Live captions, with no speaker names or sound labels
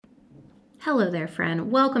Hello there, friend.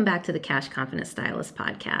 Welcome back to the Cash Confident Stylist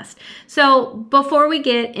podcast. So before we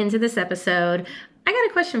get into this episode, I got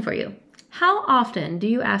a question for you. How often do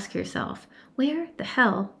you ask yourself, where the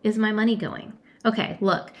hell is my money going? Okay,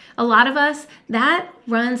 look, a lot of us, that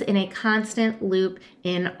runs in a constant loop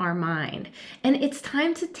in our mind. And it's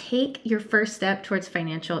time to take your first step towards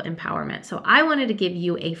financial empowerment. So I wanted to give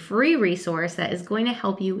you a free resource that is going to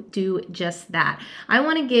help you do just that. I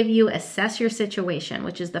want to give you Assess Your Situation,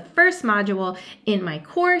 which is the first module in my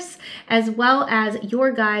course, as well as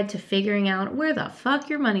your guide to figuring out where the fuck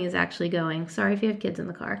your money is actually going. Sorry if you have kids in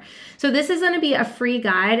the car. So this is going to be a free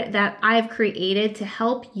guide that I've created to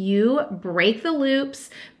help you break the loops,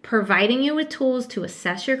 providing you with tools to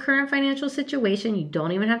assess your current financial situation. You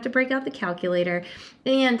don't even have to break out the calculator,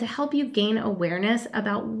 and to help you gain awareness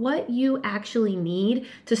about what you actually need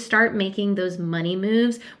to start making those money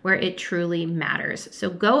moves where it truly matters. So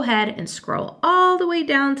go ahead and scroll all the way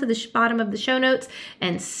down to the bottom of the show notes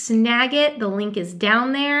and snag it. The link is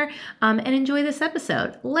down there, and enjoy this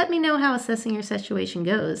episode. Let me know how assessing your situation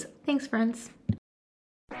goes. Thanks, friends.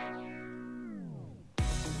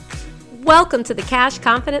 Welcome to the Cash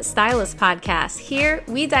Confident Stylist podcast. Here,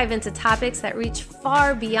 we dive into topics that reach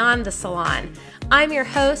far beyond the salon. I'm your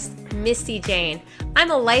host, Misty Jane.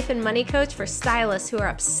 I'm a life and money coach for stylists who are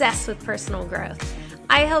obsessed with personal growth.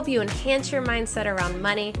 I help you enhance your mindset around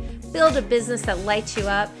money, build a business that lights you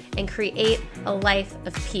up, and create a life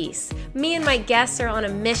of peace. Me and my guests are on a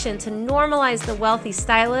mission to normalize the wealthy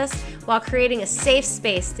stylist while creating a safe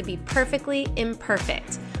space to be perfectly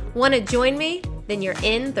imperfect. Want to join me? Then you're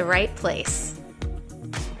in the right place.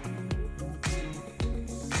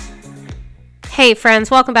 Hey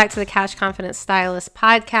friends, welcome back to the Cash Confident Stylist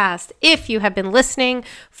podcast. If you have been listening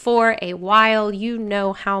for a while, you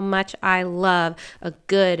know how much I love a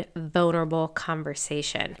good, vulnerable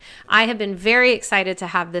conversation. I have been very excited to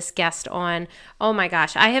have this guest on. Oh my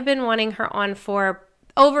gosh, I have been wanting her on for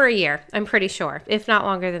over a year, I'm pretty sure, if not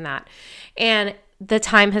longer than that. And the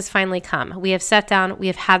time has finally come. We have sat down, we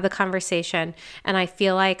have had the conversation, and I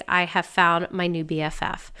feel like I have found my new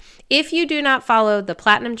BFF. If you do not follow the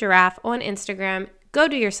Platinum Giraffe on Instagram, go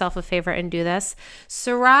do yourself a favor and do this.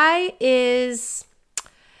 Sarai is,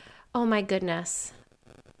 oh my goodness,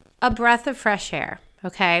 a breath of fresh air,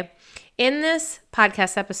 okay? In this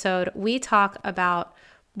podcast episode, we talk about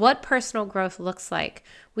what personal growth looks like.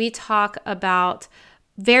 We talk about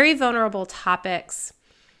very vulnerable topics,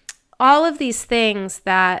 all of these things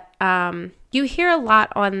that you hear a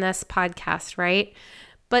lot on this podcast, right?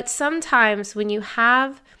 But sometimes when you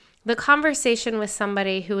have the conversation with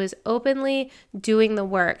somebody who is openly doing the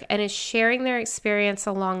work and is sharing their experience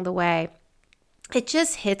along the way, it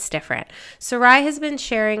just hits different. Sarai has been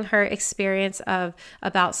sharing her experience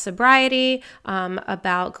about sobriety,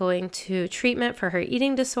 about going to treatment for her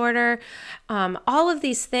eating disorder, all of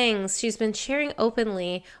these things she's been sharing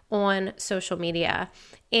openly on social media.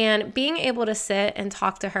 And being able to sit and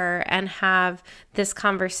talk to her and have this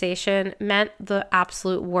conversation meant the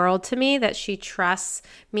absolute world to me, that she trusts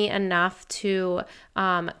me enough to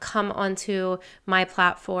come onto my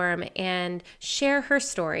platform and share her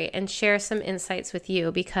story and share some insights with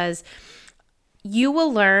you, because you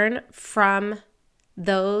will learn from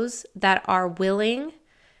those that are willing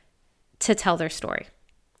to tell their story.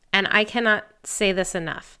 And I cannot say this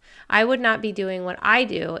enough. I would not be doing what I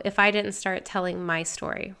do if I didn't start telling my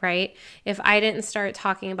story, right? If I didn't start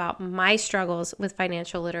talking about my struggles with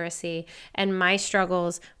financial literacy and my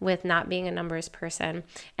struggles with not being a numbers person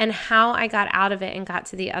and how I got out of it and got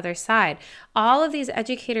to the other side. All of these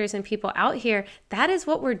educators and people out here, that is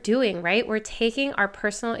what we're doing, right? We're taking our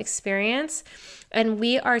personal experience and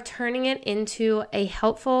we are turning it into a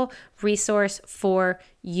helpful resource for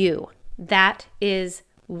you. That is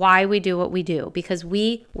why we do what we do, because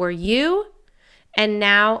we were you, and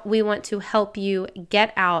now we want to help you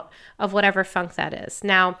get out of whatever funk that is.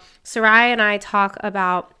 Now, Sarai and I talk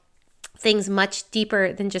about things much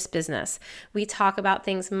deeper than just business. We talk about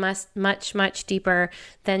things much deeper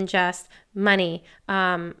than just money.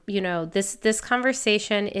 This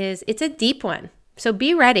conversation it's a deep one. So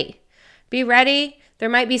be ready. Be ready. There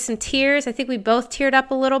might be some tears. I think we both teared up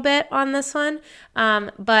a little bit on this one,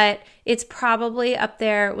 but it's probably up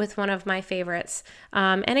there with one of my favorites.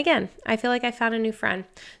 And again, I feel like I found a new friend.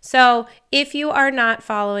 So if you are not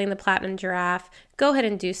following the Platinum Giraffe, go ahead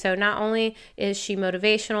and do so. Not only is she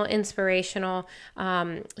motivational, inspirational,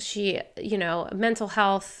 she, mental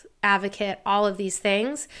health advocate, all of these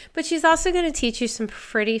things, but she's also going to teach you some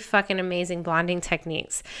pretty fucking amazing blonding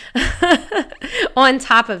techniques on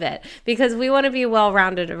top of it, because we want to be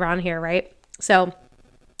well-rounded around here, right? So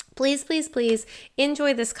Please, please, please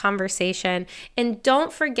enjoy this conversation. And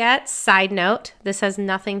don't forget, side note, this has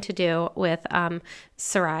nothing to do with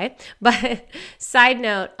Sarai, but side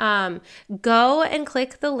note, go and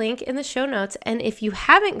click the link in the show notes. And if you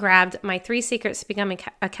haven't grabbed my 3 secrets to becoming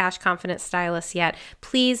a cash confident stylist yet,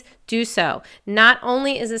 please do so. Not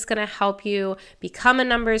only is this going to help you become a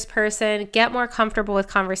numbers person, get more comfortable with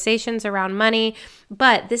conversations around money,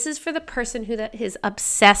 but this is for the person who that is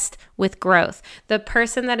obsessed with growth, the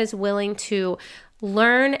person that is willing to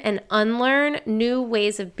learn and unlearn new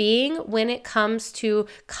ways of being when it comes to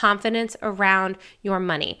confidence around your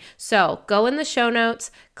money. So go in the show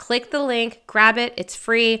notes, click the link, grab it. It's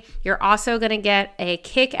free. You're also going to get a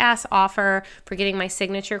kick-ass offer for getting my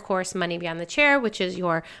signature course, Money Beyond the Chair, which is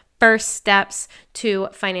your first steps to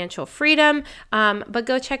financial freedom. But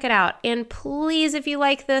go check it out. And please, if you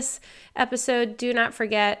like this episode, do not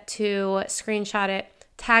forget to screenshot it,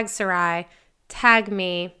 tag Sarai, tag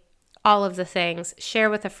me, all of the things, share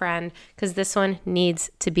with a friend, because this one needs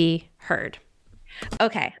to be heard.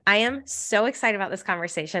 Okay, I am so excited about this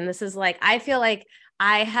conversation. This is like, I feel like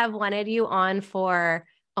I have wanted you on for,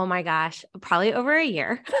 oh my gosh, probably over a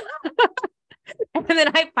year. And then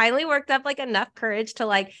I finally worked up like enough courage to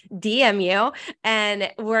like DM you,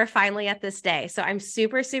 and we're finally at this day. So I'm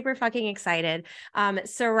super, super fucking excited.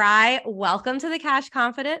 Sarai, welcome to the Cash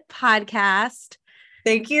Confident podcast.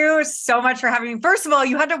 Thank you so much for having me. First of all,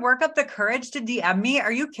 you had to work up the courage to DM me.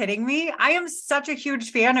 Are you kidding me? I am such a huge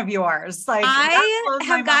fan of yours. Like, I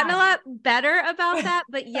have gotten a lot better about that,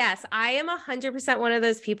 but yes, I am 100% one of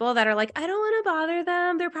those people that are like, I don't want to bother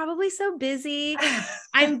them. They're probably so busy.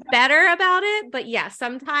 I'm better about it, but yeah,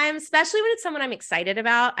 sometimes, especially when it's someone I'm excited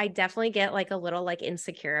about, I definitely get like a little like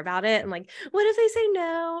insecure about it. And like, what if they say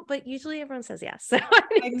no? But usually everyone says yes. So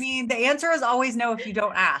I mean, the answer is always no if you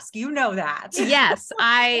don't ask. You know that. Yes.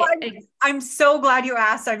 I'm so glad you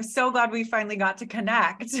asked. I'm so glad we finally got to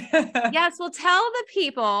connect. Yes. Well, tell the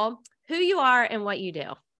people who you are and what you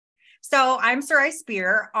do. So I'm Sarai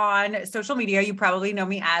Speer on social media. You probably know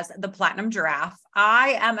me as the Platinum Giraffe.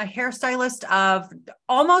 I am a hairstylist of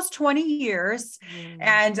almost 20 years,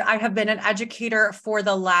 and I have been an educator for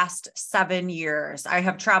the last 7 years. I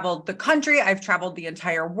have traveled the country. I've traveled the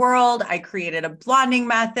entire world. I created a blonding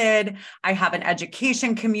method. I have an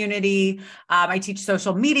education community. I teach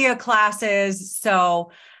social media classes.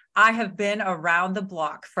 So I have been around the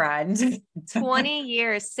block, friend. 20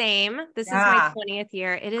 years. Same. This is my 20th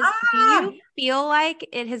year. It is. Do you feel like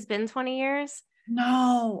it has been 20 years?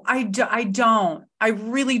 No, I don't. I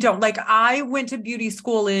really don't. Like, I went to beauty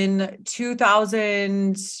school in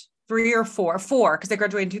 2003 or four, because I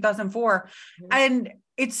graduated in 2004. And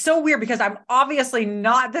it's so weird because I'm obviously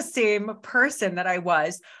not the same person that I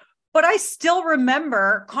was, but I still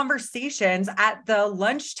remember conversations at the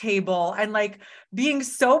lunch table and like being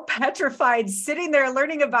so petrified, sitting there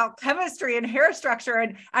learning about chemistry and hair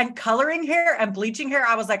structure and coloring hair and bleaching hair.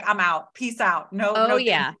 I was like, I'm out. Peace out. No.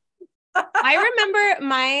 Yeah. I remember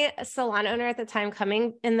my salon owner at the time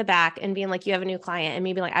coming in the back and being like, you have a new client, and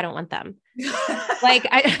me being like, I don't want them. Like,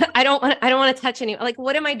 I don't want to touch any, like,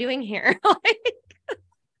 what am I doing here? Like,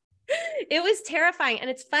 it was terrifying. And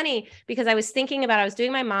it's funny because I was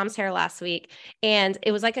doing my mom's hair last week, and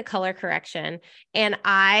it was like a color correction. And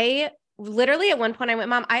I literally at one point I went,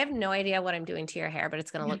 Mom, I have no idea what I'm doing to your hair, but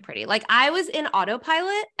it's going to look pretty. Like, I was in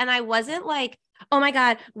autopilot, and I wasn't like, oh my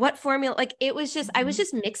God, what formula? Like, it was just, I was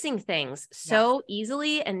just mixing things so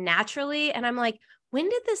easily and naturally. And I'm like, when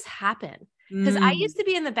did this happen? Because I used to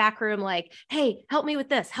be in the back room like, hey, help me with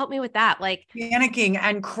this, help me with that. Like panicking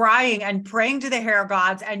and crying and praying to the hair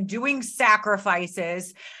gods and doing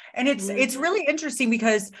sacrifices. And it's really interesting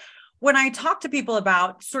because when I talk to people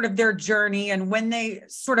about sort of their journey and when they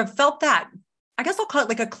sort of felt that, I guess I'll call it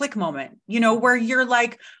like a click moment, where you're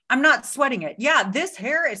like, I'm not sweating it. Yeah, this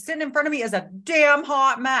hair is sitting in front of me as a damn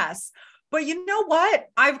hot mess. But you know what?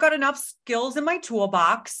 I've got enough skills in my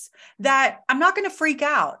toolbox that I'm not going to freak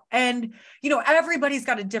out. And, everybody's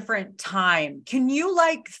got a different time. Can you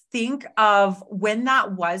think of when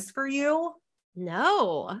that was for you?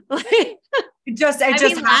 No. It just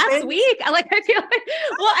happened. Last week,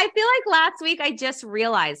 I feel like last week I just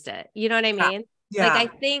realized it. You know what I mean? Yeah. Like,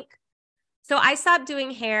 I think, so I stopped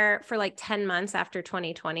doing hair for like 10 months after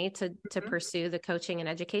 2020 to pursue the coaching and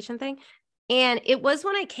education thing. And it was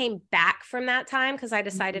when I came back from that time, because I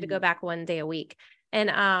decided to go back 1 day a week.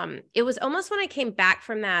 And it was almost when I came back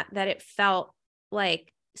from that it felt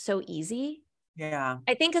like so easy. Yeah.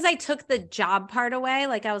 I think because I took the job part away.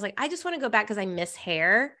 Like, I was like, I just want to go back because I miss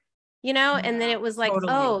hair, and then it was like,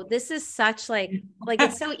 totally. Oh, this is such like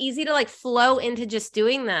it's so easy to like flow into just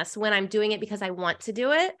doing this when I'm doing it because I want to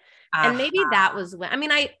do it. And maybe that was when,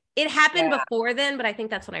 It happened Yeah. before then, but I think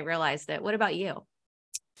that's when I realized it. What about you?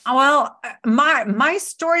 Well, my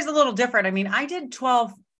story's a little different. I mean, I did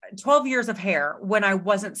 12 years of hair when I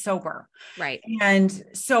wasn't sober. Right. And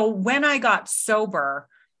so when I got sober,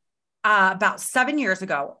 about 7 years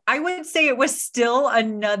ago, I would say it was still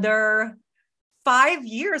another 5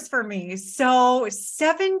 years for me. So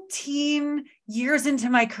 17 years into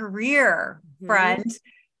my career, Mhm. friend,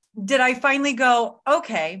 did I finally go,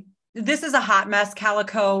 okay, this is a hot mess.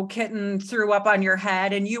 Calico kitten threw up on your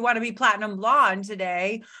head and you want to be platinum blonde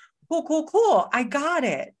today. Cool, cool, cool. I got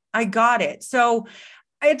it. I got it. So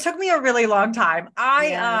it took me a really long time.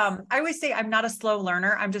 Yes. I always say I'm not a slow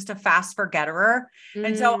learner. I'm just a fast forgetterer.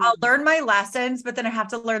 And so I'll Mm. learn my lessons, but then I have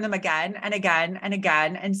to learn them again and again and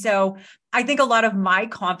again. And so I think a lot of my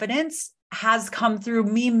confidence has come through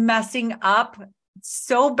me messing up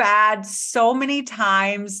so bad so many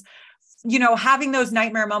times, having those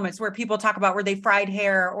nightmare moments where people talk about where they fried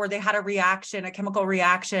hair or they had a reaction, a chemical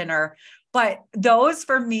reaction, but those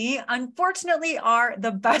for me, unfortunately, are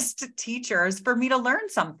the best teachers for me to learn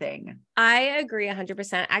something. I agree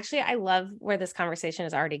 100%. Actually, I love where this conversation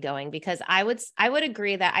is already going because I would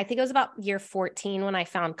agree that I think it was about year 14 when I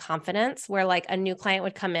found confidence where like a new client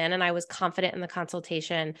would come in and I was confident in the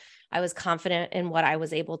consultation. I was confident in what I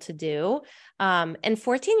was able to do. And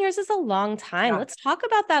 14 years is a long time. Yeah. Let's talk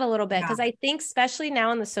about that a little bit Yeah. because I think especially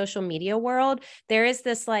now in the social media world, there is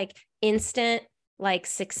this like instant like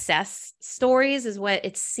success stories is what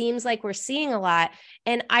it seems like we're seeing a lot.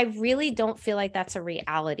 And I really don't feel like that's a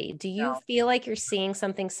reality. Do you No. feel like you're seeing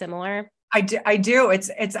something similar? I do. I do.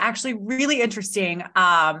 It's actually really interesting.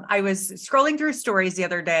 I was scrolling through stories the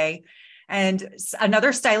other day, and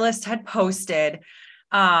another stylist had posted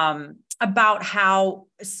about how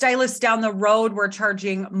stylists down the road were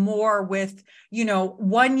charging more with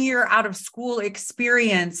 1 year out of school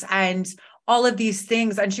experience and all of these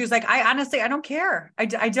things. And she was like, I honestly, I don't care. I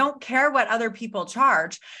don't care what other people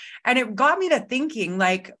charge. And it got me to thinking,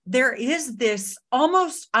 like, there is this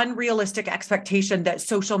almost unrealistic expectation that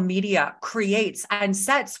social media creates and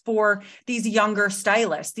sets for these younger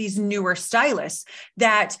stylists, these newer stylists,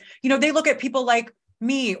 that, they look at people like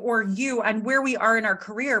me or you and where we are in our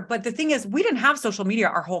career. But the thing is, we didn't have social media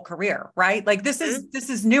our whole career, right? Like this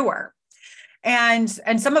is newer. And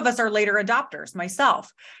some of us are later adopters,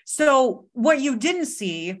 myself. So what you didn't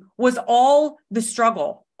see was all the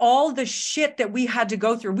struggle, all the shit that we had to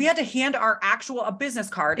go through. We had to hand a business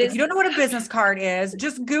card. If you don't know what a business card is,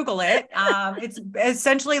 just Google it. It's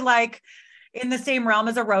essentially like in the same realm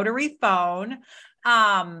as a rotary phone.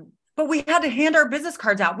 But we had to hand our business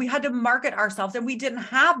cards out. We had to market ourselves, and we didn't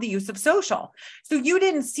have the use of social. So you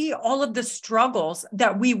didn't see all of the struggles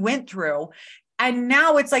that we went through. And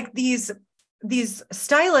now it's like these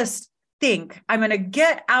stylists think I'm going to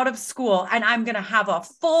get out of school and I'm going to have a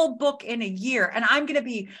full book in a year and I'm going to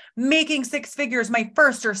be making six figures my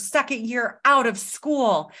first or second year out of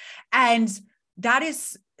school. And that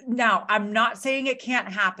is, now I'm not saying it can't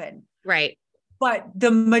happen, Right. but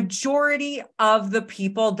the majority of the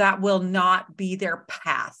people, that will not be their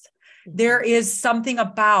path. There is something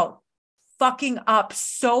about fucking up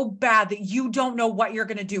so bad that you don't know what you're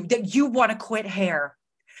going to do, that you want to quit hair.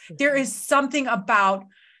 There is something about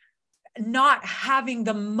not having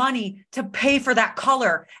the money to pay for that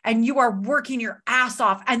color, and you are working your ass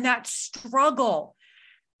off. And that struggle,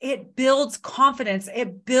 it builds confidence.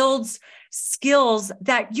 It builds skills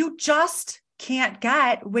that you just can't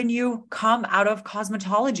get when you come out of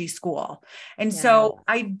cosmetology school. And so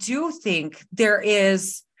I do think there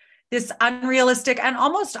is this unrealistic and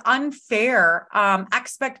almost unfair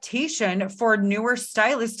expectation for newer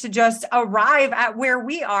stylists to just arrive at where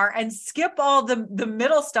we are and skip all the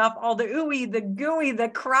middle stuff, all the ooey, the gooey, the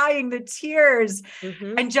crying, the tears,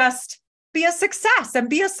 and just be a success and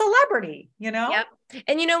be a celebrity, Yep.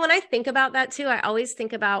 And when I think about that too, I always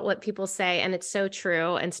think about what people say, and it's so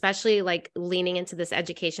true. And especially like leaning into this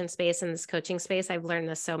education space and this coaching space, I've learned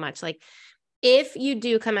this so much. Like if you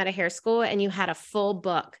do come out of hair school and you had a full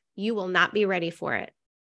book, you will not be ready for it.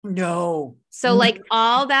 No. So like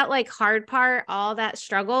all that like hard part, all that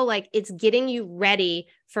struggle, like it's getting you ready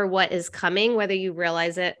for what is coming, whether you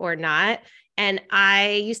realize it or not. And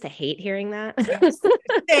I used to hate hearing that.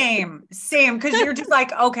 Same. Cause you're just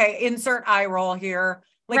like, okay, insert eye roll here.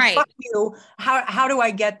 Like, Right. fuck you. How do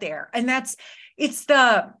I get there? And it's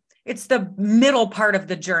the middle part of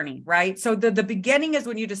the journey, right? So the beginning is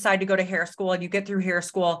when you decide to go to hair school and you get through hair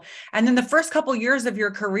school. And then the first couple of years of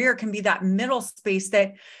your career can be that middle space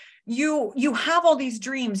that you have all these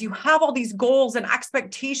dreams, you have all these goals and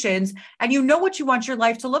expectations, and you know what you want your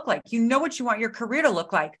life to look like. You know what you want your career to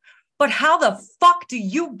look like. but how the fuck do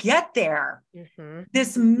you get there? Mm-hmm.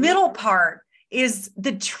 This middle part is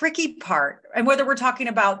the tricky part. And whether we're talking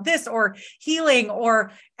about this or healing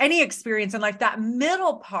or any experience in life, that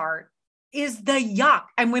middle part is the yuck.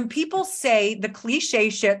 And when people say the cliche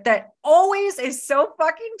shit that always is so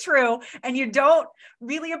fucking true, and you don't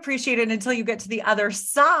really appreciate it until you get to the other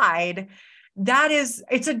side,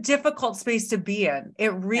 it's a difficult space to be in.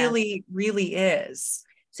 It really, really is.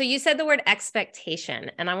 So you said the word expectation,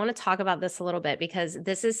 and I want to talk about this a little bit because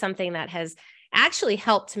this is something that has actually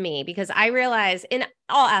helped me, because I realize in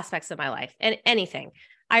all aspects of my life and anything,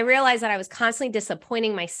 I realized that I was constantly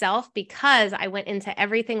disappointing myself because I went into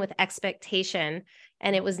everything with expectation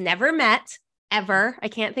and it was never met, ever. I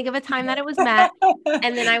can't think of a time that it was met.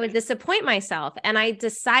 And then I would disappoint myself. And I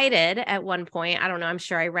decided at one point, I don't know, I'm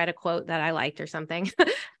sure I read a quote that I liked or something,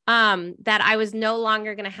 that I was no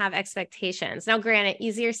longer going to have expectations. Now, granted,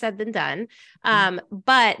 easier said than done.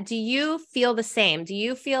 But do you feel the same? Do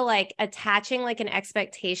you feel like attaching like an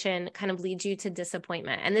expectation kind of leads you to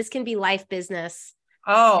disappointment? And this can be life, business,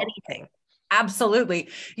 anything. Absolutely.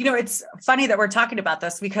 You know, it's funny that we're talking about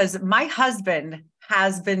this because my husband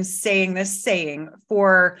has been saying this saying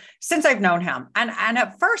since I've known him. And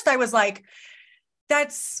at first I was like,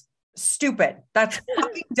 that's stupid. That's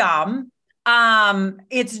fucking dumb.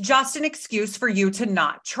 It's just an excuse for you to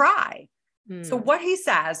not try. So what he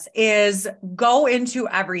says is go into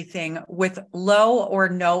everything with low or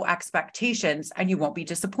no expectations and you won't be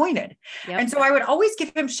disappointed. Yep. And so I would always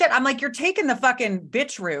give him shit. I'm like, you're taking the fucking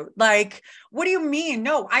bitch route. Like, what do you mean?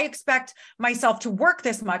 No, I expect myself to work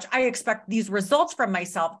this much. I expect these results from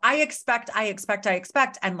myself. I expect.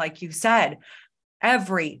 And like you said,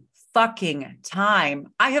 every fucking time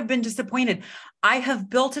I have been disappointed. I have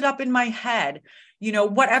built it up in my head, you know,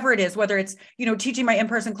 whatever it is, whether it's, you know, teaching my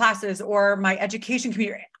in-person classes or my education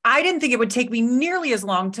community. I didn't think it would take me nearly as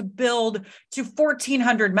long to build to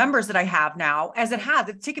 1,400 members that I have now as it has.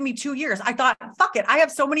 It's taken me 2 years. I thought, fuck it. I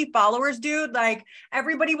have so many followers, dude. Like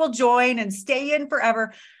everybody will join and stay in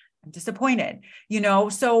forever. I'm disappointed, you know?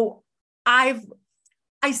 So I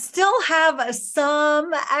still have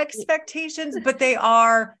some expectations, but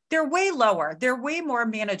they're way lower. They're way more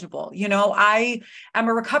manageable. You know, I am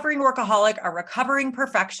a recovering workaholic, a recovering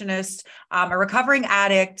perfectionist, a recovering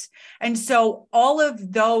addict. And so all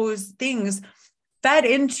of those things fed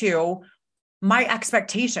into my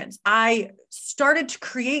expectations. I started to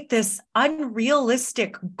create this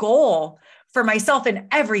unrealistic goal for myself in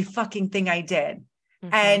every fucking thing I did.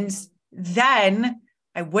 Mm-hmm. And then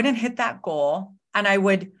I wouldn't hit that goal. And I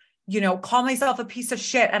would, you know, call myself a piece of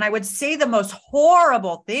shit. And I would say the most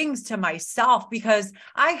horrible things to myself because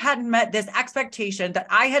I hadn't met this expectation that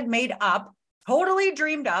I had made up, totally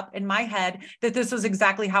dreamed up in my head that this was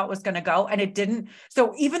exactly how it was going to go. And it didn't.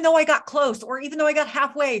 So even though I got close, or even though I got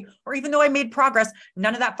halfway, or even though I made progress,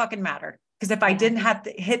 none of that fucking mattered. Because if I didn't have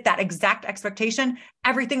to hit that exact expectation,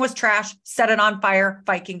 everything was trash, set it on fire,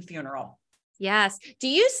 Viking funeral. Yes. Do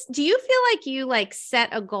you feel like you like set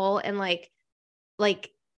a goal and like,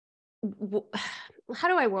 how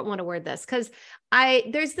do I want to word this? Because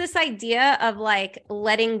there's this idea of like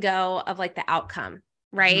letting go of like the outcome,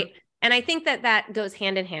 right? Mm-hmm. And I think that goes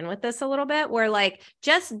hand in hand with this a little bit, where like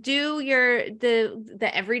just do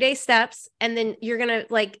the everyday steps, and then you're gonna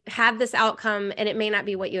like have this outcome, and it may not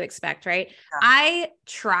be what you expect, right? Yeah. I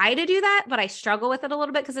try to do that, but I struggle with it a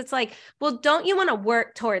little bit because it's like, well, don't you want to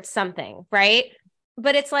work towards something, right?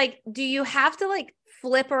 But it's like, do you have to like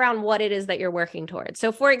flip around what it is that you're working towards?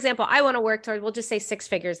 So for example, I want to work towards, we'll just say 6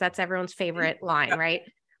 figures. That's everyone's favorite line, right?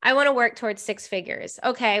 I want to work towards 6 figures.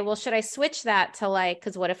 Okay, well, should I switch that to like,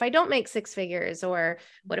 because what if I don't make 6 figures? Or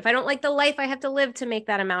what if I don't like the life I have to live to make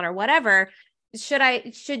that amount or whatever?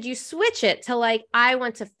 Should you switch it to like, I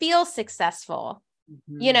want to feel successful,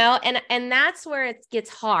 you know? And that's where it gets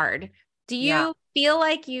hard. Do you feel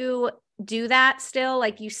like you do that still?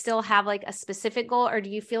 Like you still have like a specific goal, or do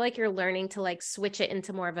you feel like you're learning to like switch it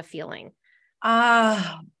into more of a feeling?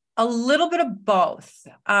 A little bit of both.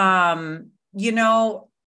 You know,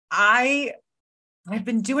 I've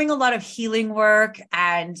been doing a lot of healing work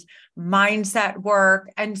and mindset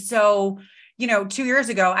work. And so, you know, 2 years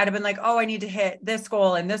ago, I'd have been like, oh, I need to hit this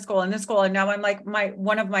goal and this goal and this goal. And now I'm like,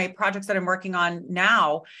 one of my projects that I'm working on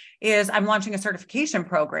now is I'm launching a certification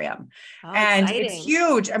program. And exciting. It's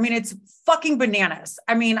huge. I mean, it's fucking bananas.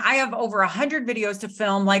 I mean, I have over 100 videos to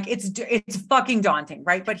film. Like it's fucking daunting,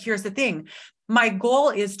 right? But here's the thing. My goal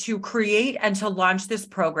is to create and to launch this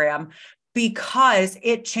program because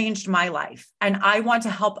it changed my life and I want to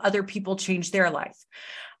help other people change their life.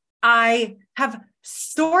 I have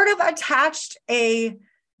sort of attached a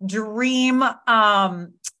dream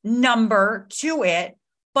number to it,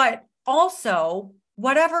 but also,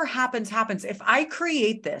 whatever happens, happens. If I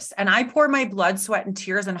create this and I pour my blood, sweat, and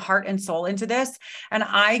tears and heart and soul into this, and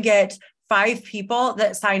I get 5 people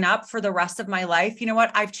that sign up for the rest of my life, you know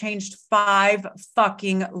what? I've changed 5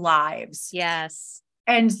 fucking lives. Yes.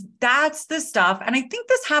 And that's the stuff. And I think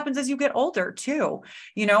this happens as you get older too.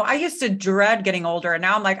 You know, I used to dread getting older, and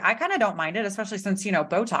now I'm like, I kind of don't mind it, especially since, you know,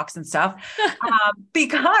 Botox and stuff,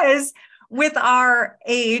 because with our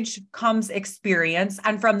age comes experience,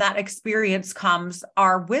 and from that experience comes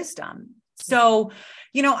our wisdom. So,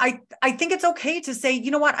 you know, I think it's okay to say, you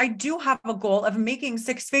know what, I do have a goal of making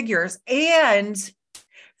 6 figures and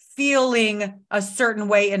feeling a certain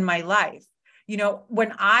way in my life. You know,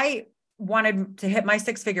 when I wanted to hit my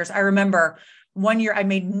 6 figures, I remember one year I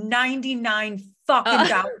made 99 fucking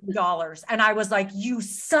 $1,000. And I was like, you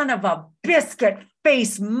son of a biscuit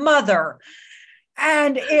face mother.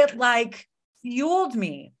 And it like fueled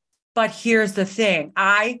me. But here's the thing.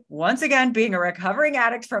 I, once again, being a recovering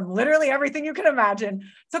addict from literally everything you can imagine,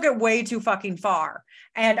 took it way too fucking far.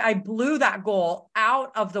 And I blew that goal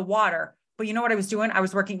out of the water. But you know what I was doing? I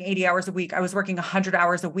was working 80 hours a week. I was working 100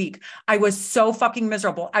 hours a week. I was so fucking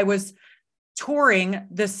miserable. I was touring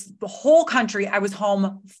the whole country. I was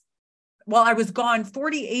home. Well, I was gone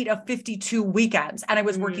 48 of 52 weekends, and I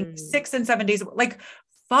was working 6 and 7 days. Like,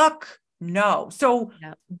 fuck no. So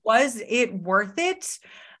was it worth it?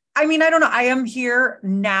 I mean, I don't know. I am here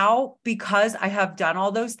now because I have done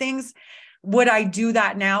all those things. Would I do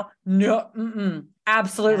that now? No,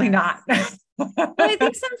 absolutely not. Well, I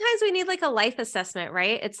think sometimes we need like a life assessment,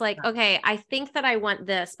 right? It's like, okay, I think that I want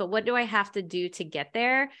this, but what do I have to do to get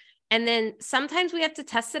there? And then sometimes we have to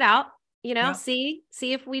test it out, you know, see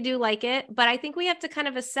if we do like it. But I think we have to kind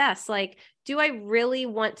of assess, like, do I really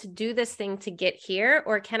want to do this thing to get here?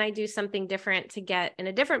 Or can I do something different to get in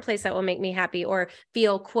a different place that will make me happy or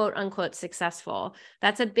feel quote unquote successful?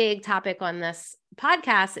 That's a big topic on this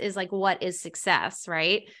podcast, is like, what is success,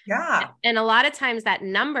 right? Yeah. And a lot of times that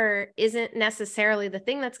number isn't necessarily the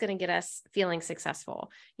thing that's going to get us feeling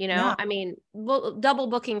successful. You know, I mean, double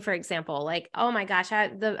booking, for example, like, oh my gosh,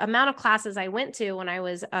 the amount of classes I went to when I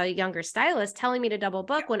was a younger stylist telling me to double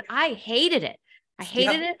book when I hated it. I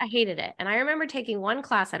hated it. And I remember taking one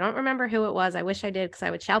class. I don't remember who it was. I wish I did, because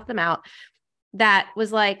I would shout them out. That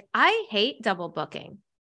was like, I hate double booking.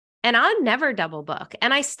 And I'll never double book.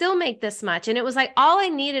 And I still make this much. And it was like, all I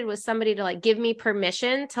needed was somebody to like give me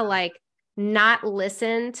permission to like not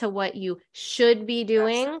listen to what you should be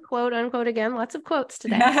doing, quote unquote, again, lots of quotes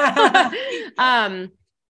today.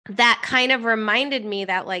 That kind of reminded me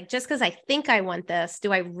that, like, just because I think I want this,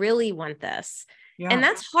 do I really want this? Yeah. And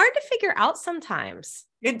that's hard to figure out sometimes.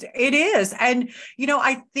 It is. And, you know,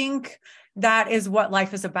 I think that is what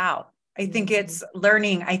life is about. I think it's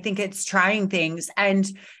learning. I think it's trying things. And,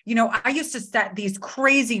 you know, I used to set these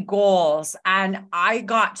crazy goals, and I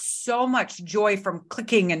got so much joy from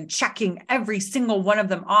clicking and checking every single one of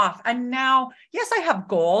them off. And now, yes, I have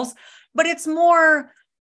goals, but it's more,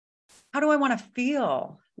 how do I want to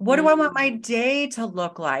feel? What do I want my day to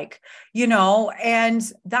look like? You know, and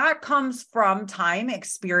that comes from time,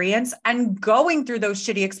 experience, and going through those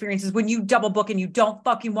shitty experiences when you double book and you don't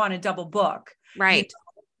fucking want to double book. Right.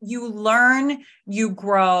 You learn, you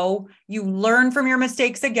grow, you learn from your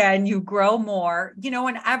mistakes again, you grow more, you know,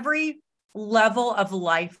 and every level of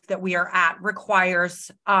life that we are at requires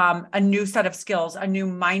a new set of skills, a new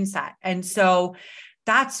mindset. And so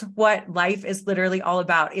that's what life is literally all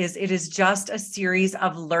about. It is just a series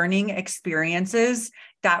of learning experiences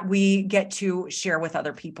that we get to share with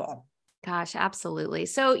other people. Gosh, absolutely.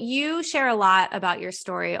 So you share a lot about your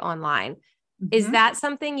story online. Is that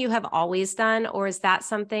something you have always done, or is that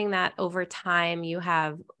something that over time you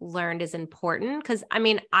have learned is important? Because I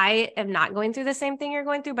mean, I am not going through the same thing you're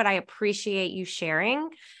going through, but I appreciate you sharing,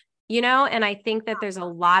 you know, and I think that there's a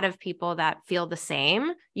lot of people that feel the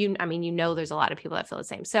same. There's a lot of people that feel the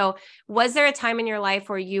same. So was there a time in your life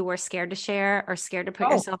where you were scared to share or scared to put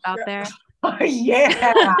yourself out there?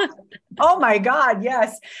 Yeah. Oh my God.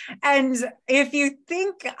 Yes. And if you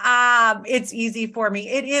think it's easy for me,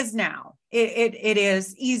 it is now. It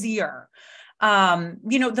is easier. You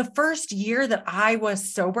know, the first year that I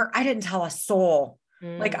was sober, I didn't tell a soul.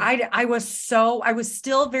 Like I was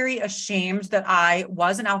still very ashamed that I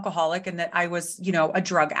was an alcoholic and that I was, you know, a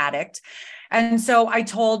drug addict. And so I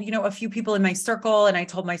told, you know, a few people in my circle, and I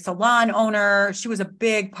told my salon owner. She was a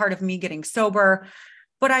big part of me getting sober,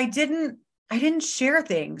 but I didn't share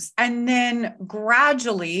things. And then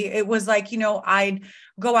gradually it was like, you know, I'd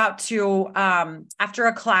go out to, after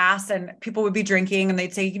a class, and people would be drinking, and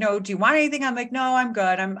they'd say, you know, do you want anything? I'm like, no, I'm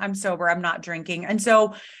good. I'm sober. I'm not drinking. And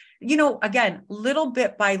so, you know, again, little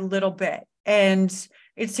bit by little bit. And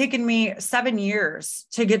it's taken me 7 years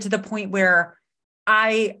to get to the point where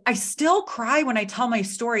I still cry when I tell my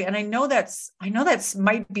story. And I know that's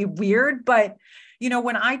might be weird, but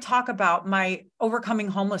when I talk about my overcoming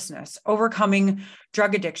homelessness, overcoming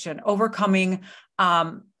drug addiction, overcoming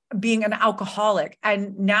being an alcoholic,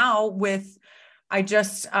 and now I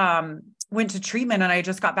just went to treatment, and I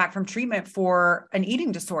just got back from treatment for an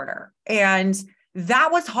eating disorder. And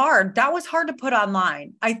that was hard. That was hard to put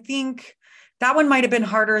online. I think that one might've been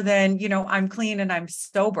harder than, I'm clean and I'm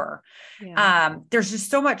sober. Yeah. There's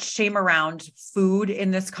just so much shame around food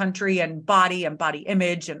in this country, and body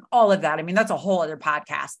image and all of that. I mean, that's a whole other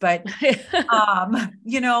podcast, but,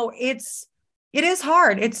 it is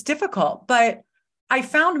hard. It's difficult, but I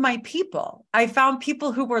found my people. I found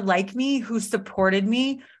people who were like me, who supported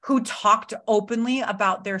me, who talked openly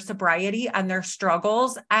about their sobriety and their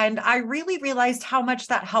struggles. And I really realized how much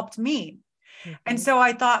that helped me. And so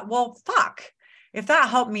I thought, well, fuck, if that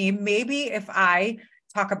helped me, maybe if I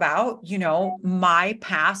talk about, my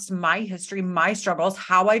past, my history, my struggles,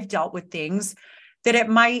 how I've dealt with things, that it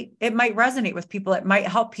might resonate with people. It might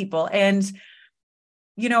help people. And,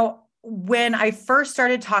 when I first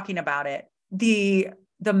started talking about it, the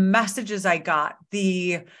messages I got,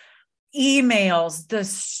 the emails, the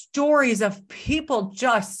stories of people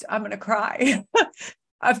I'm going to cry,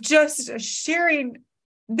 of just sharing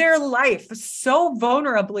their life so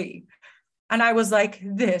vulnerably. And I was like,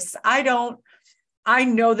 I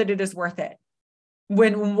know that it is worth it.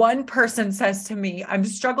 When one person says to me, I'm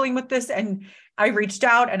struggling with this, and I reached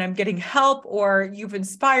out and I'm getting help, or you've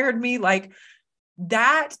inspired me, like,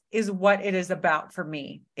 that is what it is about for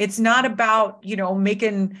me. It's not about,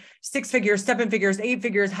 making 6 figures, 7 figures, 8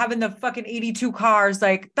 figures, having the fucking 82 cars.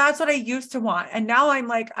 Like, that's what I used to want. And now I'm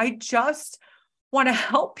like, I just want to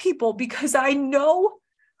help people, because I know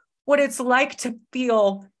what it's like to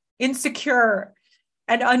feel insecure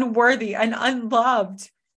and unworthy and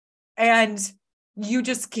unloved. And you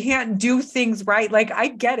just can't do things right. Like, I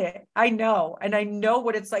get it. I know. And I know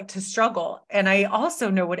what it's like to struggle. And I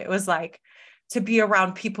also know what it was like to be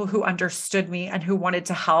around people who understood me and who wanted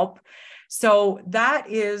to help. So that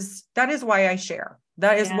is why I share.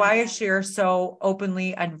 That is why I share so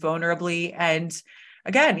openly and vulnerably. And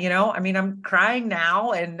again, I'm crying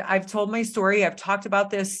now, and I've told my story. I've talked about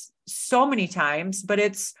this so many times, but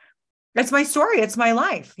it's my story. It's my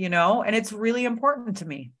life, and it's really important to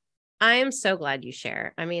me. I am so glad you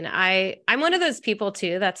share. I mean, I'm one of those people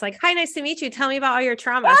too that's like, hi, nice to meet you. Tell me about all your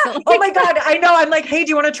trauma. So oh my God. I know. I'm like, hey, do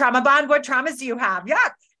you want a trauma bond? What traumas do you have? Yeah.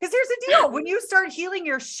 Because here's the deal. When you start healing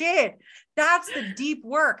your shit, that's the deep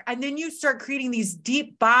work. And then you start creating these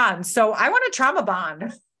deep bonds. So I want a trauma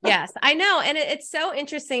bond. Yes, I know. And it's so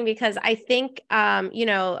interesting because I think,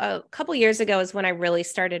 a couple years ago is when I really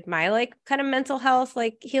started my like kind of mental health,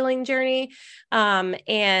 like healing journey.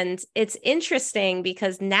 And it's interesting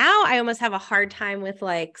because now I almost have a hard time with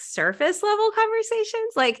like surface level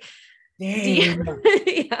conversations. Like, Same.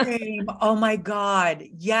 yeah. Same. Oh my God.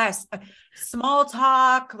 Yes. Small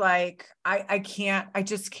talk. Like I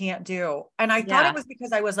just can't do. And I thought it was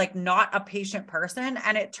because I was like not a patient person.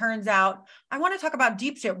 And it turns out I want to talk about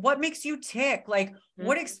deep shit. What makes you tick? Like,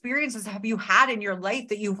 what experiences have you had in your life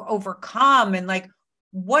that you've overcome? And like,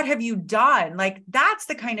 what have you done? Like, that's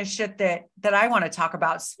the kind of shit that I want to talk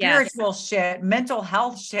about. Spiritual shit, mental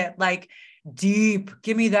health shit, like deep.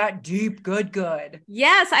 Give me that deep, good.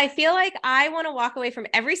 Yes. I feel like I want to walk away from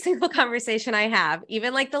every single conversation I have,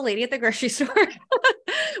 even like the lady at the grocery store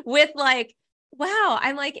with like, wow,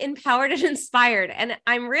 I'm like empowered and inspired. And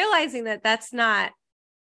I'm realizing that that's not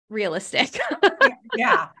realistic.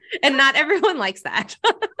 Yeah. And not everyone likes that.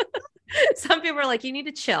 Some people are like, you need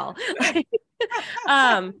to chill. But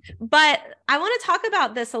I want to talk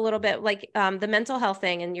about this a little bit, like the mental health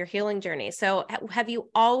thing and your healing journey. So have you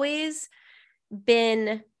always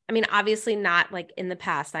been, I mean, obviously not like in the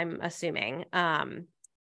past, I'm assuming,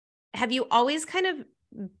 have you always kind of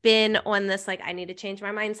been on this, like, I need to change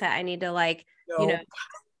my mindset. I need to like,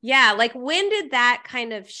 like when did that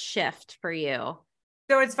kind of shift for you?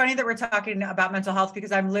 So it's funny that we're talking about mental health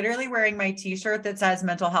because I'm literally wearing my t-shirt that says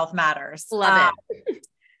mental health matters. Love it.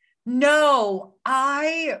 No,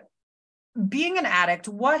 being an addict,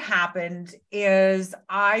 what happened is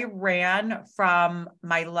I ran from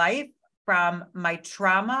my life, from my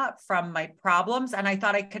trauma, from my problems, and I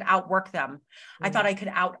thought I could outwork them. I thought I could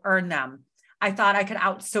out earn them. I thought I could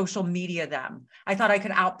out social media them. I thought I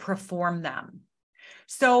could outperform them.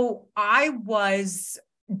 So I was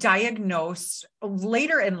diagnosed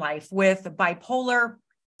later in life with bipolar,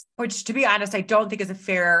 which, to be honest, I don't think is a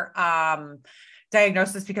fair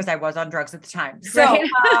diagnosis because I was on drugs at the time. So,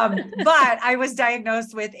 Right. but I was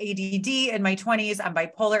diagnosed with ADD in my 20s. I'm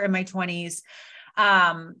bipolar in my 20s.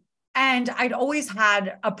 And I'd always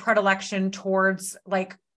had a predilection towards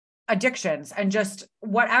like addictions and just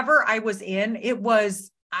whatever I was in,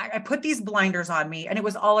 I put these blinders on me and it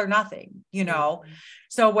was all or nothing, you know? Mm-hmm.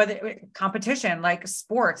 So whether competition, like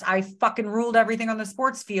sports, I fucking ruled everything on the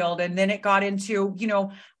sports field. And then it got into, you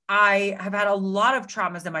know, I have had a lot of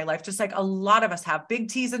traumas in my life, just like a lot of us have, big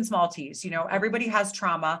T's and small T's, you know, everybody has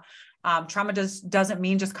trauma. Trauma doesn't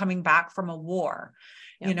mean just coming back from a war,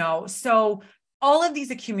 you know? So all of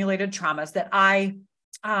these accumulated traumas that I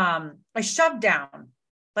shoved down.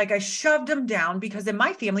 Like I shoved them down because in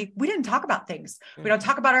my family, we didn't talk about things. We don't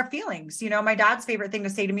talk about our feelings. You know, my dad's favorite thing to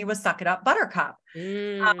say to me was suck it up, buttercup.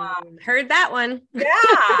 Heard that one.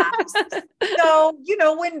 Yeah. So, you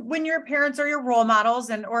know, when your parents are your role models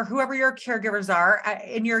or whoever your caregivers are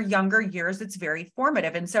in your younger years, it's very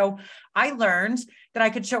formative. And so I learned that I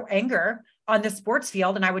could show anger on the sports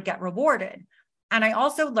field and I would get rewarded. And I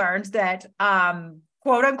also learned that,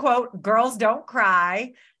 quote unquote, girls don't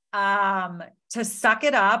cry, to suck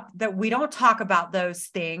it up, that we don't talk about those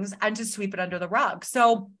things and to sweep it under the rug.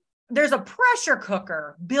 So there's a pressure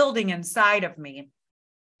cooker building inside of me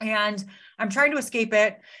and I'm trying to escape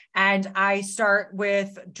it. And I start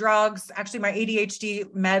with drugs. Actually, my ADHD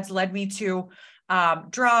meds led me to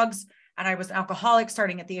drugs. And I was an alcoholic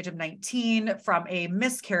starting at the age of 19 from a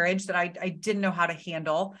miscarriage that I didn't know how to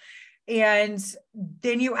handle. And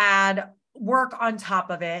then you add work on top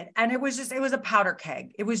of it. And it was a powder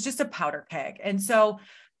keg. It was just a powder keg. And so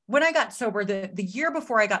when I got sober, the year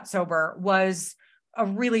before I got sober was a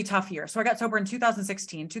really tough year. So I got sober in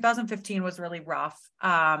 2016, 2015 was really rough.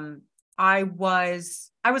 I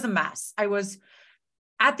was a mess. I was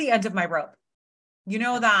at the end of my rope. You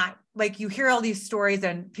know that, like, you hear all these stories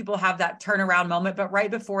and people have that turnaround moment, but right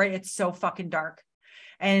before it, it's so fucking dark.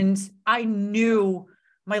 And I knew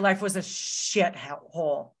my life was a shit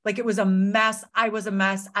hole. Like it was a mess. I was a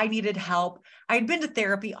mess. I needed help. I had been to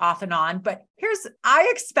therapy off and on, but I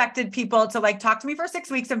expected people to like talk to me for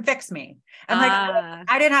 6 weeks and fix me. And like,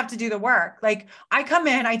 I didn't have to do the work. Like I come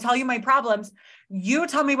in, I tell you my problems, you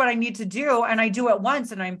tell me what I need to do. And I do it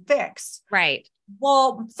once and I'm fixed. Right.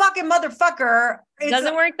 Well, fucking motherfucker. It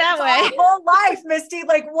doesn't work that way. Our whole life, Misty.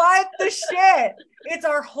 Like what the shit? It's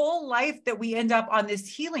our whole life that we end up on this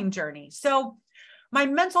healing journey. So my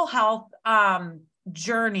mental health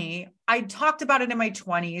journey, I talked about it in my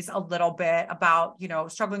 20s a little bit about, you know,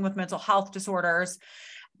 struggling with mental health disorders.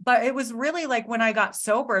 But it was really like when I got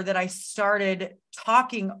sober that I started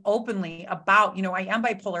talking openly about, you know, I am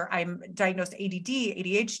bipolar, I'm diagnosed ADD,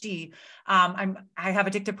 ADHD, I have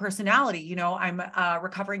addictive personality, you know, I'm a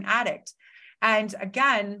recovering addict. And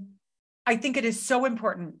again, I think it is so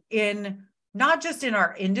important in not just in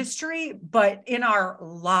our industry, but in our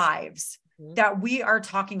lives that we are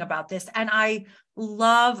talking about this. And I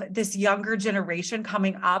love this younger generation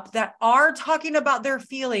coming up that are talking about their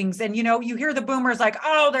feelings. And, you know, you hear the boomers like,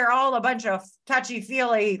 oh, they're all a bunch of touchy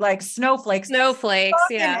feely, like snowflakes.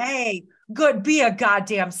 Yeah. Hey, good. Be a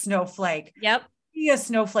goddamn snowflake. Yep. Be a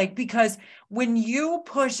snowflake, because when you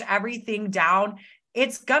push everything down,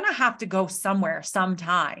 it's going to have to go somewhere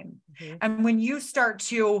sometime. And when you start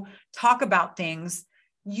to talk about things,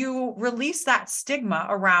 you release that stigma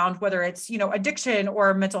around whether it's, you know, addiction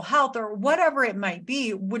or mental health or whatever it might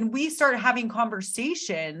be. When we start having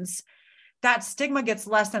conversations, that stigma gets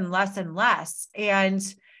less and less and less. And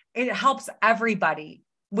it helps everybody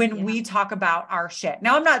when we talk about our shit.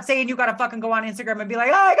 Now, I'm not saying you got to fucking go on Instagram and be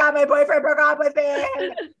like, oh, I got my boyfriend broke up with me.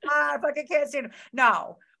 I fucking can't stand him.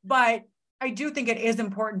 No, but I do think it is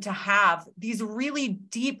important to have these really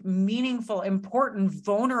deep, meaningful, important,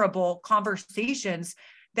 vulnerable conversations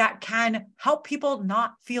that can help people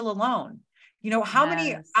not feel alone. You know, how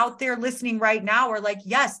many out there listening right now are like,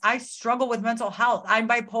 yes, I struggle with mental health. I'm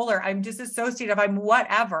bipolar. I'm disassociative. I'm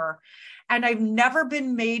whatever. And I've never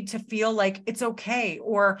been made to feel like it's okay,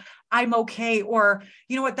 or I'm okay, or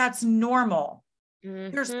you know what, that's normal.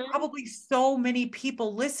 There's probably so many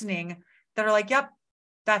people listening that are like, yep,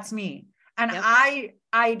 that's me. And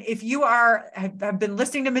if you have been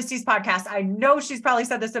listening to Misty's podcast, I know she's probably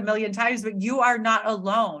said this a million times, but you are not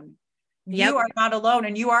alone. You are not alone,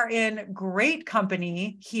 and you are in great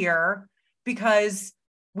company here, because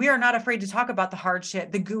we are not afraid to talk about the hard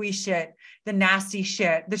shit, the gooey shit, the nasty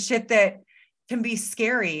shit, the shit that can be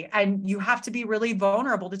scary, and you have to be really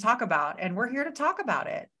vulnerable to talk about. And we're here to talk about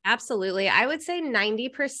it. Absolutely. I would say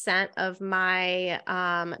 90% of my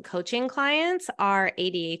coaching clients are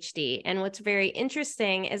ADHD. And what's very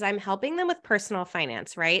interesting is I'm helping them with personal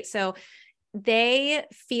finance, right? So they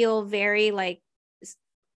feel very like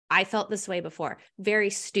I felt this way before. Very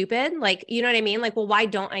stupid. Like, you know what I mean? Like, well, why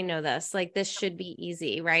don't I know this? Like, this should be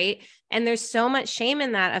easy. Right. And there's so much shame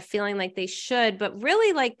in that of feeling like they should, but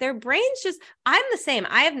really like their brains just, I'm the same.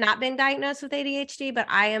 I have not been diagnosed with ADHD, but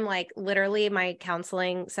I am like literally my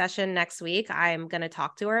counseling session next week. I'm going to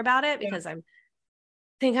talk to her about it because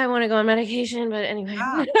think I want to go on medication, but anyway,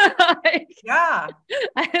 yeah.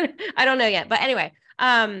 I don't know yet, but anyway,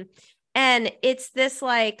 and it's this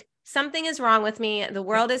like, something is wrong with me. The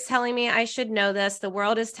world is telling me I should know this. The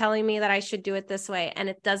world is telling me that I should do it this way. And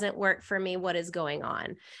it doesn't work for me. What is going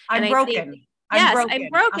on? I'm broken. I'm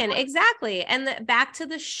broken. Exactly. And back to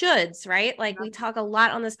the shoulds, right? Like we talk a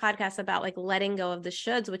lot on this podcast about like letting go of the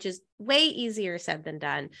shoulds, which is way easier said than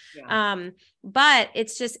done. Yeah. But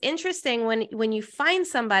it's just interesting when you find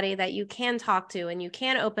somebody that you can talk to and you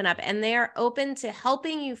can open up and they're open to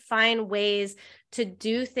helping you find ways to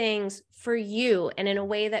do things for you and in a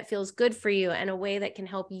way that feels good for you and a way that can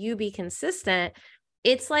help you be consistent.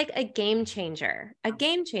 It's like a game changer.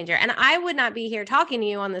 And I would not be here talking to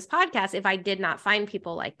you on this podcast if I did not find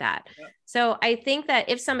people like that. Yeah. So I think that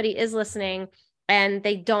if somebody is listening and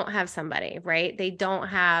they don't have somebody, right? They don't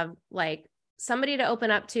have like somebody to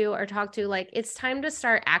open up to or talk to, like it's time to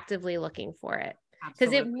start actively looking for it.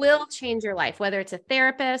 Because it will change your life, whether it's a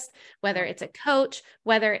therapist, whether it's a coach,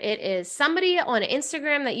 whether it is somebody on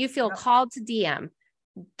Instagram that you feel called to DM.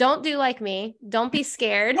 Don't do like me. Don't be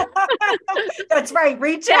scared. That's right.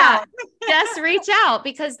 Reach out. Just reach out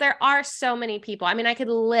because there are so many people. I mean, I could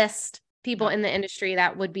list people in the industry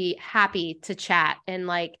that would be happy to chat and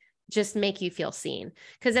like just make you feel seen.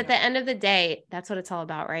 Because at the end of the day, that's what it's all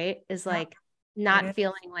about, right? Is like not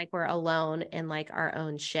feeling like we're alone in like our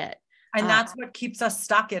own shit. And that's what keeps us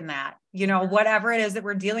stuck in that, you know, whatever it is that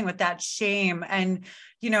we're dealing with, that shame. And,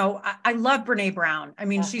 you know, I love Brene Brown. I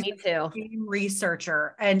mean, she's a shame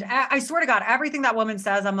researcher. And I swear to God, everything that woman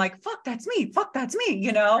says, I'm like, fuck, that's me. Fuck, that's me,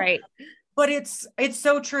 you know? Right. But it's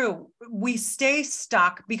so true. We stay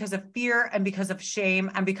stuck because of fear and because of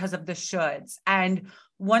shame and because of the shoulds. And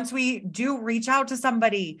once we do reach out to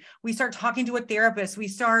somebody, we start talking to a therapist, we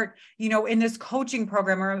start, you know, in this coaching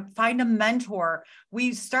program or find a mentor,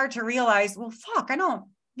 we start to realize, well, fuck, you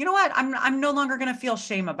know what? I'm no longer going to feel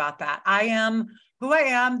shame about that. I am who I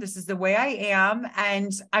am. This is the way I am.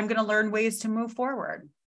 And I'm going to learn ways to move forward.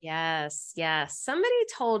 Yes. Yes. Somebody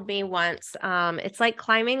told me once, it's like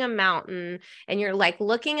climbing a mountain and you're like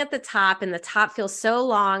looking at the top and the top feels so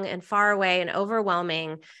long and far away and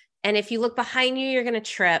overwhelming. And if you look behind you, you're going to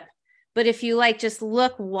trip. But if you like, just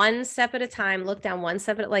look one step at a time, look down one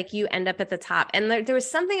step at like you end up at the top. And there was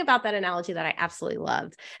something about that analogy that I absolutely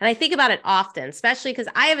loved. And I think about it often, especially because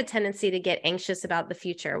I have a tendency to get anxious about the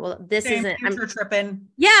future. Well, I'm tripping.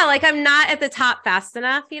 Yeah. Like I'm not at the top fast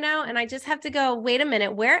enough, you know, and I just have to go, wait a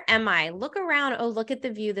minute, where am I? Look around. Oh, look at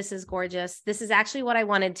the view. This is gorgeous. This is actually what I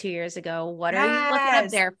wanted 2 years ago. What are you looking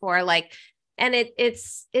up there for? Like, and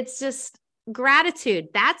it's just gratitude.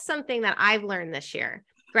 That's something that I've learned this year.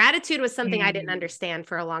 Gratitude was something I didn't understand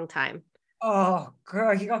for a long time. Oh,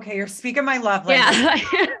 girl. Okay. You're speaking my love language.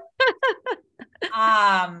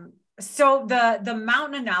 Yeah. So the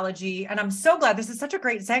mountain analogy, and I'm so glad this is such a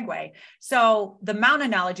great segue. So the mountain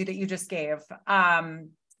analogy that you just gave,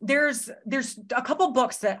 there's a couple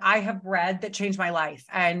books that I have read that changed my life.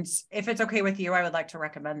 And if it's okay with you, I would like to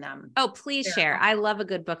recommend them. Oh, please share. I love a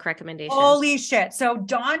good book recommendation. Holy shit. So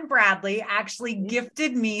Dawn Bradley actually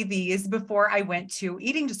gifted me these before I went to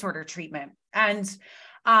eating disorder treatment. And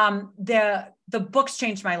the books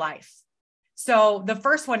changed my life. So the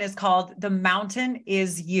first one is called The Mountain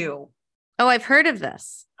Is You. Oh, I've heard of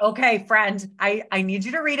this. Okay, friend. I need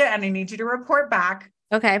you to read it and I need you to report back.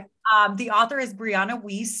 Okay. The author is Brianna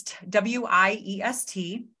Wiest,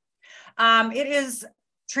 Wiest. It is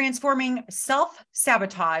transforming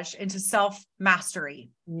self-sabotage into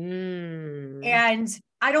self-mastery. And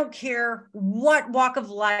I don't care what walk of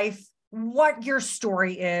life, what your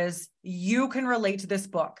story is, you can relate to this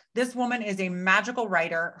book. This woman is a magical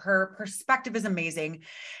writer. Her perspective is amazing.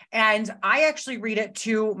 And I actually read it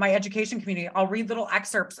to my education community. I'll read little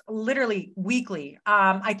excerpts literally weekly.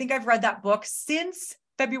 I think I've read that book since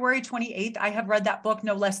February 28th. I have read that book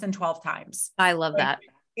no less than 12 times. I love that.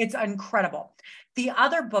 It's incredible. The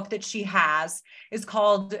other book that she has is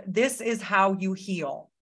called This Is How You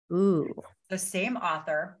Heal. Ooh. The same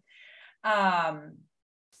author. And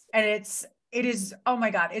it is, oh my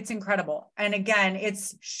God, it's incredible. And again,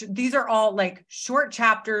 these are all like short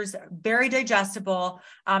chapters, very digestible,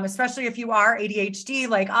 especially if you are ADHD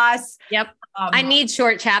like us. Yep. I need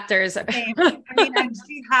short chapters. I mean, and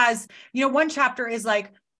she has, you know, one chapter is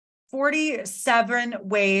like 47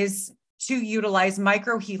 ways to utilize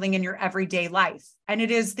micro healing in your everyday life. And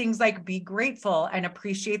it is things like be grateful and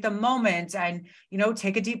appreciate the moment and,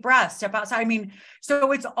 take a deep breath, step outside. I mean,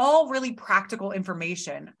 so it's all really practical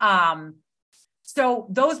information. So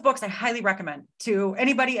those books I highly recommend to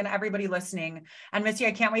anybody and everybody listening. And Missy,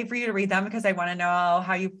 I can't wait for you to read them because I want to know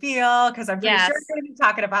how you feel, because I'm pretty sure you're going to be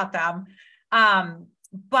talking about them.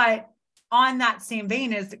 But on that same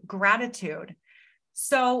vein is gratitude.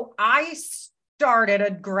 So I started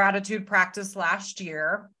a gratitude practice last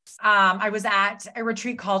year. I was at a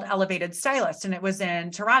retreat called Elevated Stylist, and it was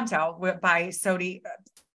in Toronto by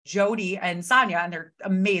Jody and Sonia, and they're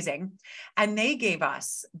amazing. And they gave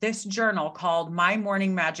us this journal called My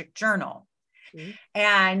Morning Magic Journal. Mm-hmm.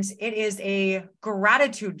 And it is a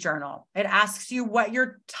gratitude journal. It asks you what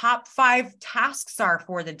your top 5 tasks are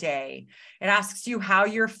for the day. It asks you how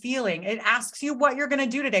you're feeling. It asks you what you're going to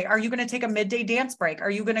do today. Are you going to take a midday dance break? Are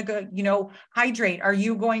you going to go, hydrate? Are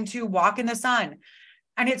you going to walk in the sun?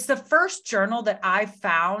 And it's the first journal that I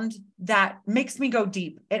found that makes me go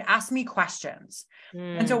deep. It asks me questions.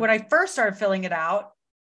 And so when I first started filling it out,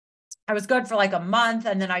 I was good for like a month.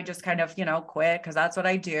 And then I just kind of, quit because that's what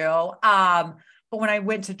I do. But when I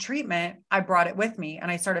went to treatment, I brought it with me and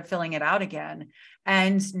I started filling it out again.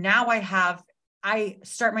 And now I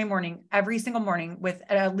start my morning every single morning with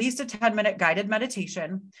at least a 10-minute guided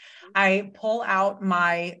meditation. I pull out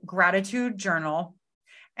my gratitude journal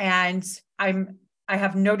and I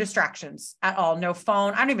have no distractions at all. No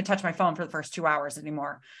phone. I don't even touch my phone for the first 2 hours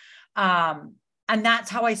anymore. And that's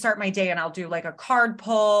how I start my day. And I'll do like a card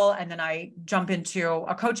pull. And then I jump into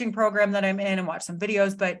a coaching program that I'm in and watch some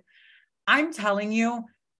videos. But I'm telling you,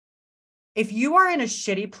 if you are in a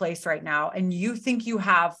shitty place right now and you think you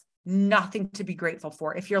have nothing to be grateful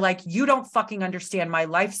for, if you're like, you don't fucking understand my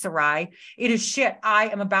life, Sarai, it is shit. I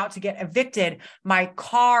am about to get evicted. My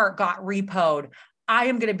car got repoed. I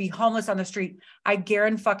am going to be homeless on the street. I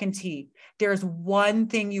guarantee there's one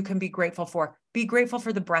thing you can be grateful for. Be grateful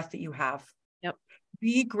for the breath that you have.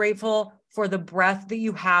 Be grateful for the breath that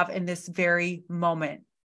you have in this very moment.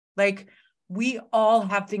 Like, we all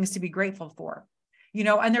have things to be grateful for,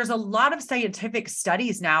 and there's a lot of scientific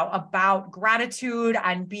studies now about gratitude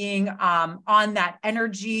and being on that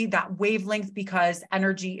energy, that wavelength, because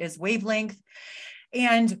energy is wavelength.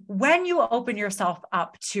 And when you open yourself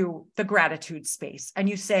up to the gratitude space and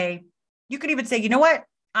you could even say, you know what?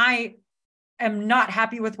 I am not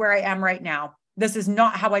happy with where I am right now. This is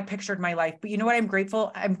not how I pictured my life, but you know what? I'm grateful.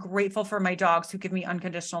 I'm grateful for my dogs who give me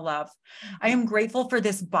unconditional love. I am grateful for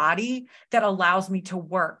this body that allows me to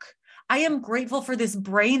work. I am grateful for this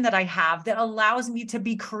brain that I have that allows me to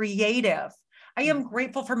be creative. I am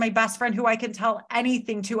grateful for my best friend who I can tell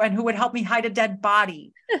anything to and who would help me hide a dead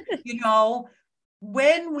body.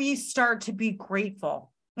 When we start to be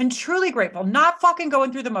grateful and truly grateful, not fucking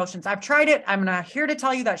going through the motions. I've tried it. I'm not here to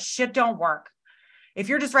tell you that shit don't work. If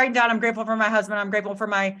you're just writing down, I'm grateful for my husband, I'm grateful for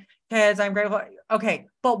my kids, I'm grateful. Okay.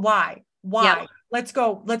 But why? Yep. Let's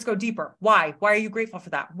go deeper. Why are you grateful for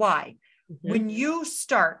that? Why? Mm-hmm. When you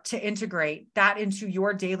start to integrate that into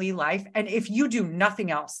your daily life, and if you do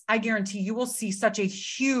nothing else, I guarantee you will see such a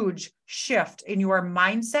huge shift in your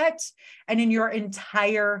mindset and in your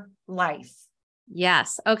entire life.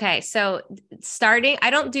 Yes. Okay. So I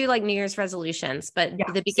don't do like New Year's resolutions, but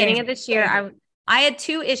the beginning of this year, I had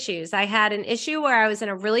 2 issues. I had an issue where I was in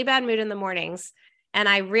a really bad mood in the mornings, and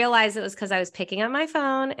I realized it was because I was picking up my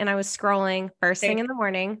phone and I was scrolling first thing in the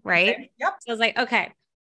morning. Right. Yep. So I was like, okay.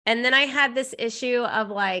 And then I had this issue of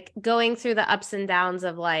like going through the ups and downs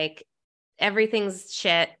of like, everything's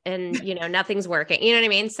shit and, nothing's working. You know what I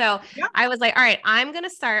mean? So I was like, all right, I'm going to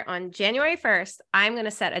start on January 1st. I'm going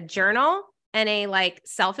to set a journal and a like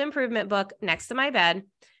self-improvement book next to my bed.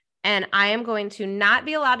 And I am going to not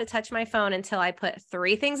be allowed to touch my phone until I put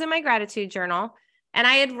 3 things in my gratitude journal. And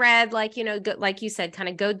I had read like, like you said, kind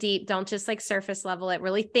of go deep. Don't just like surface level it,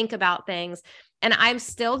 really think about things. And I'm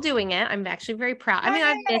still doing it. I'm actually very proud. I mean,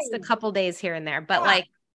 I've missed a couple days here and there, but like,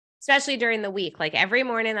 especially during the week, like every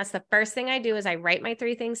morning, that's the first thing I do is I write my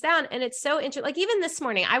 3 things down. And it's so interesting. Like even this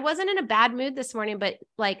morning, I wasn't in a bad mood this morning, but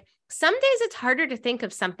like some days it's harder to think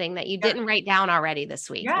of something that you didn't write down already this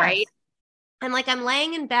week. Right. And like, I'm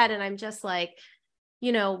laying in bed and I'm just like,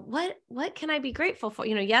 what can I be grateful for?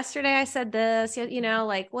 Yesterday I said this,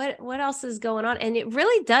 like what else is going on? And it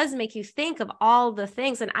really does make you think of all the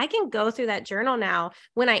things. And I can go through that journal now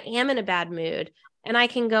when I am in a bad mood and I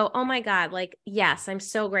can go, oh my God, like, yes, I'm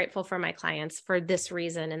so grateful for my clients for this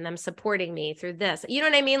reason and them supporting me through this. You know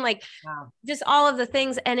what I mean? Like just all of the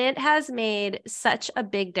things. And it has made such a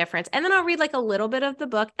big difference. And then I'll read like a little bit of the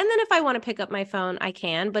book. And then if I want to pick up my phone, I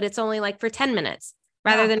can, but it's only like for 10 minutes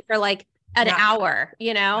rather than for like an Yeah. hour,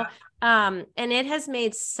 Yeah. and it has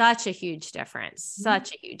made such a huge difference, Mhm.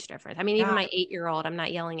 such a huge difference. I mean, even Yeah. my 8-year-old, I'm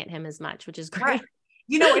not yelling at him as much, which is Right.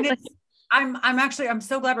 great. And I'm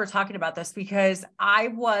so glad we're talking about this because I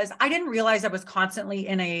didn't realize I was constantly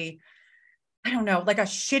in I don't know, like a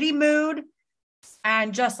shitty mood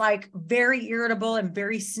and just like very irritable and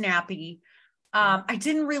very snappy. I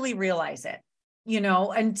didn't really realize it,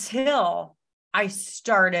 until I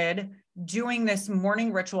started doing this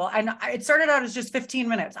morning ritual. And it started out as just 15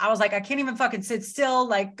 minutes. I was like, I can't even fucking sit still.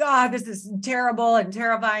 Like, God, this is terrible and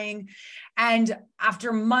terrifying. And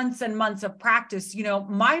after months and months of practice,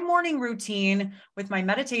 my morning routine with my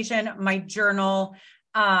meditation, my journal,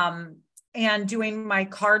 and doing my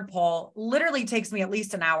card pull literally takes me at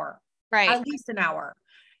least an hour, Right. at least an hour.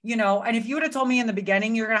 And if you would have told me in the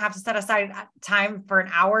beginning, you're going to have to set aside time for an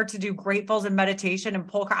hour to do gratefuls and meditation and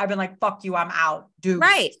pull, I've been like, fuck you, I'm out, deuce.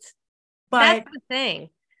 Right. But That's the thing.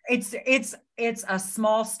 it's a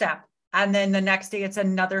small step. And then the next day it's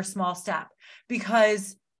another small step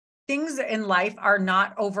because things in life are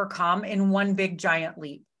not overcome in one big giant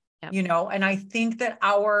leap. Yep. And I think that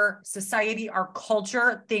our society, our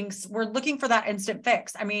culture thinks we're looking for that instant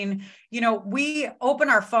fix. I mean, we open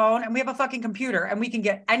our phone and we have a fucking computer and we can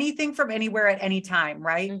get anything from anywhere at any time,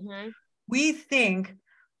 right? Mm-hmm. We think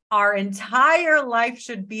our entire life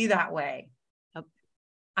should be that way. Yep.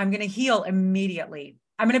 I'm going to heal immediately.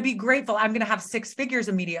 I'm going to be grateful. I'm going to have 6 figures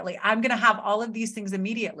immediately. I'm going to have all of these things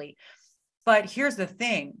immediately. But here's the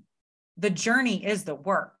thing. The journey is the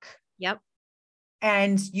work. Yep.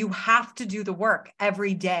 And you have to do the work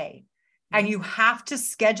every day. And you have to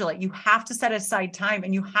schedule it. You have to set aside time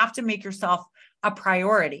and you have to make yourself a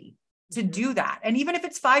priority to do that. And even if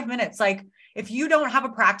it's 5 minutes, like if you don't have a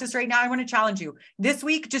practice right now, I want to challenge you this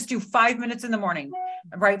week, just do 5 minutes in the morning,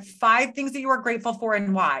 right? 5 things that you are grateful for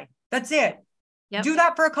and why. That's it. Yep. Do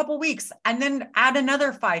that for a couple of weeks and then add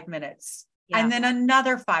another 5 minutes and then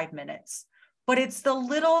another 5 minutes. But it's the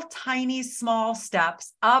little tiny small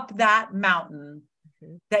steps up that mountain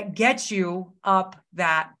that gets you up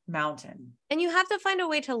that mountain. And you have to find a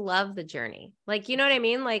way to love the journey. Like, you know what I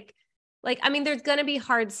mean? I mean, there's going to be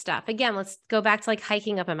hard stuff. Again, let's go back to like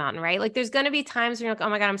hiking up a mountain, right? Like there's going to be times when you're like, oh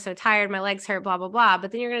my God, I'm so tired. My legs hurt, blah, blah, blah.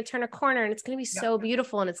 But then you're going to turn a corner and it's going to be so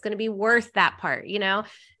beautiful and it's going to be worth that part,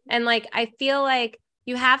 And like, I feel like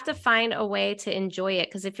you have to find a way to enjoy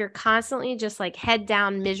it. Cause if you're constantly just like head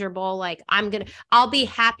down, miserable, like I'll be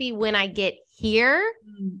happy when I get here.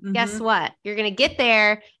 Mm-hmm. Guess what? You're going to get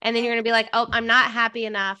there and then you're going to be like, oh, I'm not happy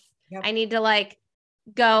enough. Yep. I need to like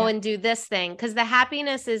go and do this thing. Cause the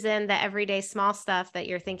happiness is in the everyday small stuff that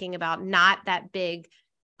you're thinking about, not that big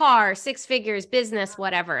car, 6 figures, business,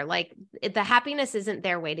 whatever. Like the happiness isn't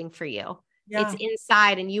there waiting for you. It's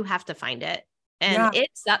inside and you have to find it. And it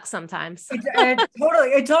sucks sometimes.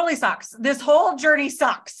 It totally sucks. This whole journey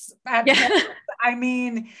sucks. I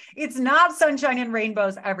mean, it's not sunshine and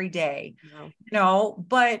rainbows every day,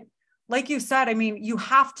 but like you said, I mean, you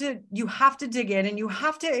have to dig in and you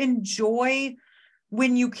have to enjoy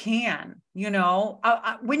when you can,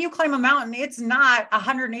 when you climb a mountain, it's not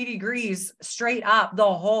 180 degrees straight up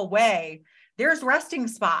the whole way. There's resting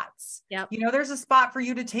spots. Yep. There's a spot for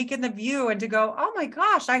you to take in the view and to go, oh my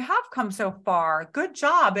gosh, I have come so far. Good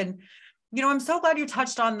job. And, I'm so glad you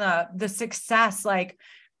touched on the success. Like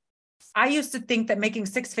I used to think that making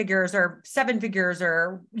 6 figures or 7 figures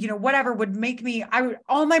or, whatever would make me,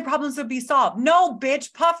 all my problems would be solved. No,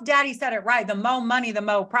 bitch, Puff Daddy said it right. The more money, the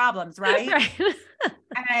more problems, right? Right.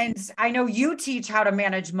 And I know you teach how to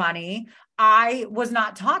manage money. I was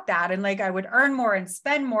not taught that. And like, I would earn more and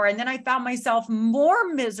spend more. And then I found myself more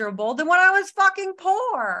miserable than when I was fucking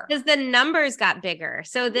poor. Because the numbers got bigger.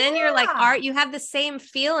 So then you're like, you have the same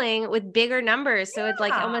feeling with bigger numbers. So it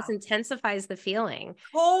like almost intensifies the feeling.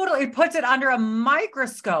 Totally. It puts it under a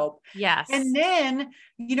microscope. Yes. And then,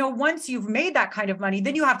 once you've made that kind of money,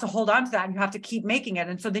 then you have to hold on to that and you have to keep making it.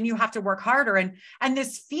 And so then you have to work harder. And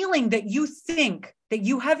this feeling that you think that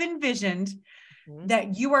you have envisioned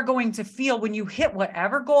that you are going to feel when you hit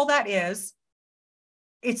whatever goal that is,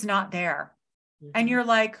 it's not there. And you're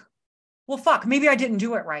like, well, fuck, maybe I didn't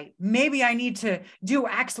do it right. Maybe I need to do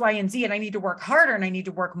X, Y, and Z, and I need to work harder and I need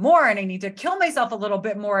to work more and I need to kill myself a little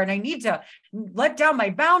bit more and I need to let down my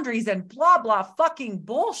boundaries and blah, blah, fucking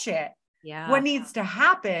bullshit. Yeah. What needs to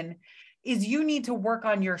happen is you need to work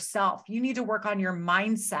on yourself. You need to work on your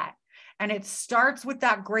mindset. And it starts with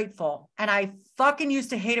that grateful. And I fucking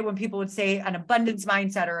used to hate it when people would say an abundance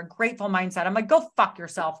mindset or a grateful mindset. I'm like, go fuck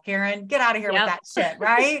yourself, Karen. Get out of here with that shit,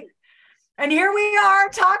 right? And here we are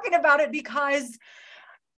talking about it because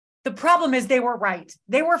The problem is they were right.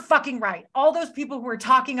 They were fucking right. All those people who were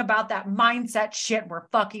talking about that mindset shit were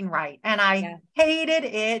fucking right. And I hated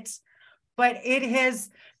it, but it has,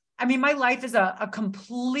 I mean, my life is a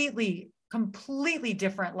completely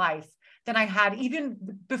different life than I had even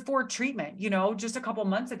before treatment, you know, just a couple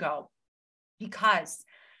months ago, because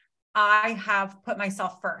I have put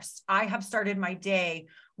myself first. I have started my day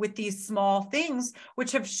with these small things,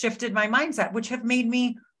 which have shifted my mindset, which have made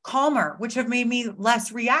me calmer, which have made me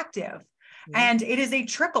less reactive. And it is a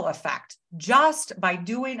trickle effect just by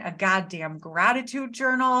doing a goddamn gratitude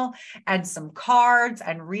journal and some cards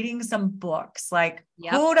and reading some books. Like,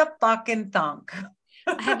 who'd have fucking thunk?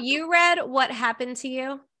 Have you read What Happened to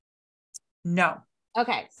You? No.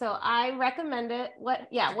 Okay, so I recommend it. What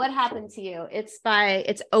Happened to You? It's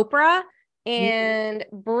Oprah and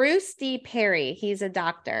Bruce D. Perry. He's a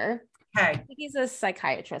doctor. Okay. I think he's a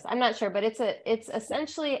psychiatrist. I'm not sure, but it's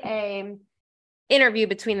essentially a interview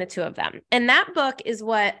between the two of them. And that book is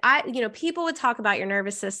what people would talk about your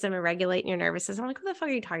nervous system and regulating your nervous system. I'm like, what the fuck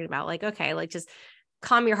are you talking about? Like, okay, like just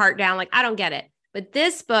calm your heart down. Like, I don't get it. But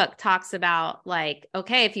this book talks about like,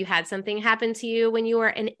 okay, if you had something happen to you when you were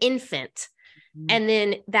an infant, and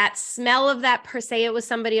then that smell of that say it was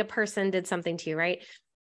a person did something to you, right?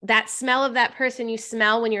 That smell of that person you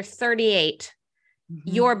smell when you're 38,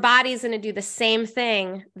 your body's going to do the same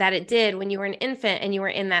thing that it did when you were an infant and you were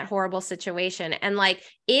in that horrible situation. And like,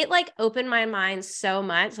 it like opened my mind so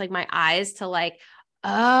much, like my eyes to like,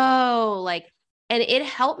 oh, like, and it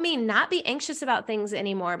helped me not be anxious about things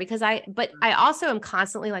anymore because I also am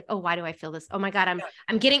constantly like, oh, why do I feel this? Oh my God,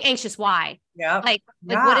 I'm getting anxious. Why? Like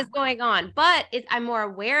what is going on? But I'm more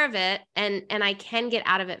aware of it and I can get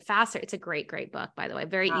out of it faster. It's a great, great book, by the way.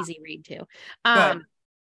 Very easy read too.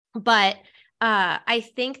 But I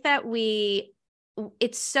think that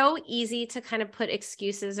it's so easy to kind of put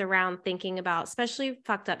excuses around thinking about, especially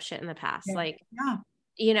fucked up shit in the past.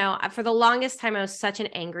 You know, for the longest time, I was such an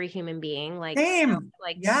angry human being, like,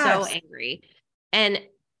 so angry. And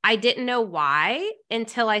I didn't know why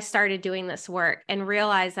until I started doing this work and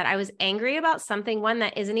realized that I was angry about something, one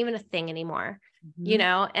that isn't even a thing anymore, you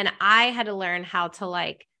know, and I had to learn how to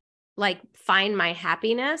like find my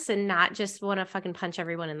happiness and not just want to fucking punch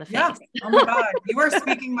everyone in the face. Yeah. Oh my God. You are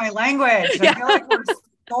speaking my language. I feel like we're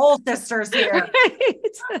soul sisters here.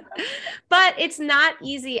 But it's not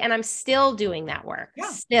easy. And I'm still doing that work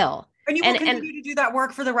still. And you will continue to do that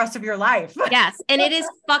work for the rest of your life. Yes. And it is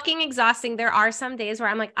fucking exhausting. There are some days where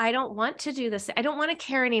I'm like, I don't want to do this. I don't want to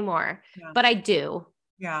care anymore, but I do.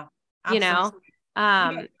 Yeah. Absolutely. You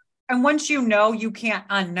know? And once you know, you can't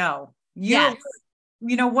unknow.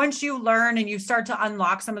 You know, once you learn and you start to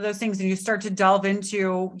unlock some of those things and you start to delve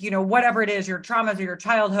into, you know, whatever it is, your traumas or your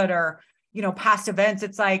childhood or, you know, past events,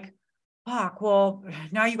 it's like, fuck, well,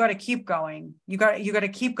 now you got to keep going. You got to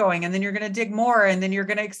keep going. And then you're going to dig more and then you're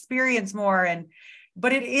going to experience more.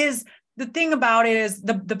 But it is, the thing about it is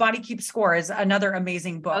the Body Keeps Score is another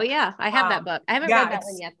amazing book. Oh yeah. I have that book. I haven't read that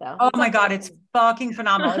one yet though. Oh my God. It's fucking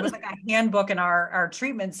phenomenal. It was like a handbook in our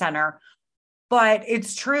treatment center. But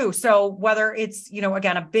it's true. So whether it's, you know,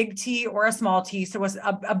 again, a big T or a small T. So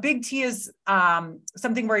a big T is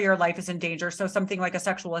something where your life is in danger. So something like a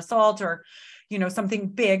sexual assault or, you know, something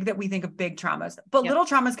big that we think of big traumas. But little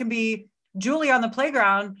traumas can be Julie on the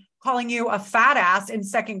playground calling you a fat ass in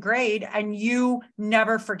second grade and you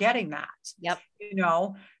never forgetting that. Yep. You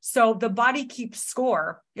know, so the Body Keeps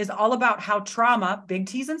Score is all about how trauma, big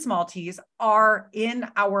T's and small T's, are in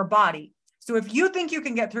our body. So if you think you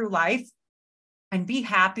can get through life and be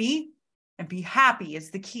happy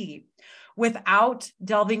is the key, without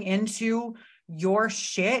delving into your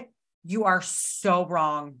shit, you are so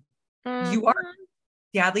wrong. You are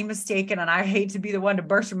sadly mistaken. And I hate to be the one to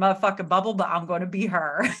burst your motherfucking bubble, but I'm going to be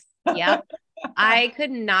her. Yep. I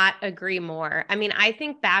could not agree more. I mean, I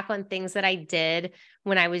think back on things that I did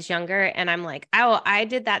when I was younger and I'm like, oh, I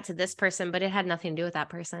did that to this person, but it had nothing to do with that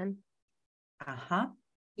person.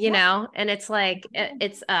 You know, and it's like,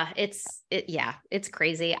 it's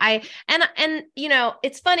crazy. And you know,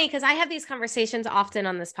 it's funny because I have these conversations often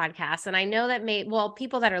on this podcast and I know that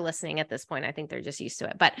people that are listening at this point, I think they're just used to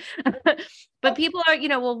it, but people are, you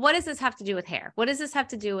know, well, what does this have to do with hair? What does this have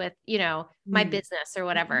to do with, you know, my business or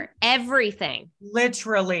whatever? Everything.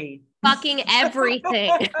 Literally. Fucking everything.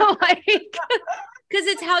 Like, because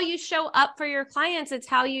it's how you show up for your clients. It's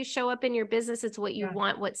how you show up in your business. It's what you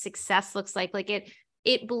want, what success looks like. Like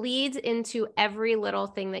it bleeds into every little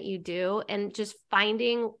thing that you do and just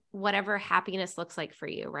finding whatever happiness looks like for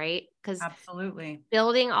you. Right. Because absolutely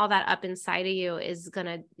building all that up inside of you is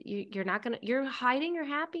you're hiding your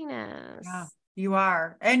happiness. You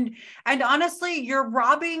are. And honestly, you're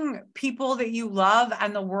robbing people that you love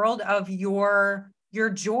and the world of your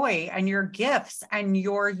joy and your gifts and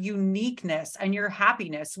your uniqueness and your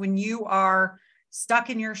happiness when you are stuck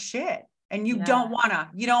in your shit and you don't wanna,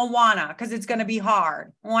 because it's gonna be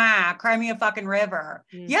hard. Wow, cry me a fucking river.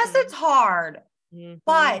 Yes, it's hard,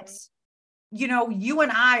 but you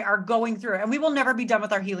and I are going through it and we will never be done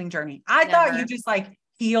with our healing journey. I thought you just like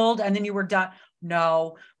healed and then you were done.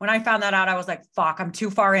 No, when I found that out, I was like, fuck, I'm too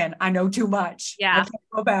far in. I know too much. Yeah. I can't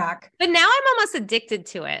go back. But now I'm almost addicted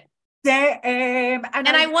to it. Same. And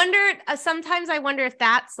I wonder, sometimes I wonder if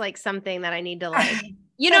that's like something that I need to like,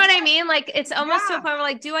 you know what I mean? Like, it's almost to a point where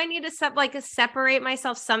like, do I need to separate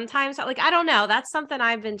myself sometimes? Like, I don't know. That's something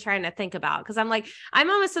I've been trying to think about. Cause I'm like, I'm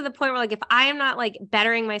almost to the point where like, if I am not like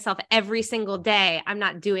bettering myself every single day, I'm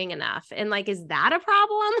not doing enough. And like, is that a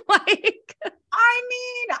problem? Like, I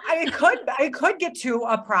mean, it could get to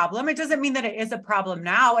a problem. It doesn't mean that it is a problem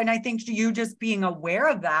now. And I think you just being aware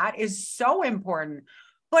of that is so important.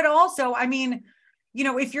 But also, I mean,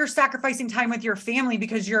 if you're sacrificing time with your family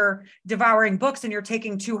because you're devouring books and you're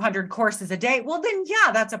taking 200 courses a day, well, then,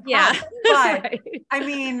 yeah, that's a problem. Yeah. But Right. I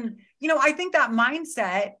mean, I think that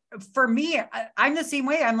mindset for me, I'm the same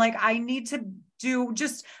way. I'm like, I need to do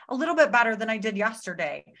just a little bit better than I did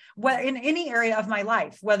yesterday. Well, in any area of my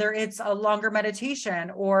life, whether it's a longer meditation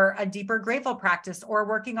or a deeper grateful practice or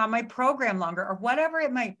working on my program longer or whatever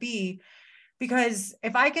it might be, because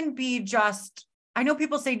if I can be just, I know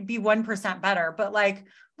people say be 1% better, but like,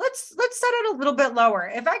 let's set it a little bit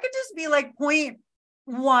lower. If I could just be like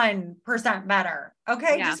 0.1% better,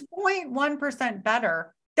 okay, just 0.1%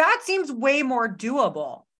 better, that seems way more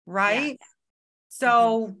doable, right? Yeah.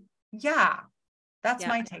 So yeah, that's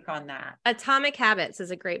my take on that. Atomic Habits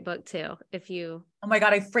is a great book too. Oh my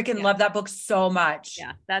God, I freaking love that book so much.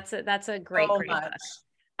 Yeah, that's a great book.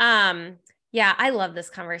 Yeah, I love this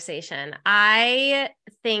conversation. I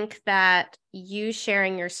think that you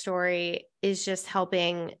sharing your story is just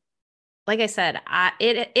helping. Like I said,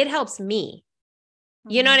 it helps me.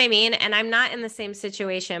 You know what I mean? And I'm not in the same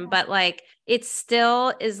situation, but like, it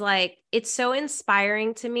still is like, it's so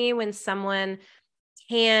inspiring to me when someone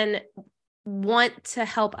can want to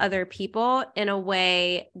help other people in a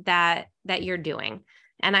way that you're doing.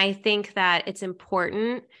 And I think that it's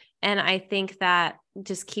important. And I think that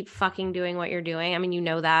just keep fucking doing what you're doing. I mean,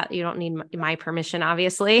 that you don't need my permission,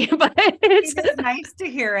 obviously, but it's nice to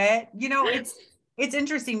hear it. It's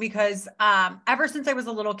interesting because ever since I was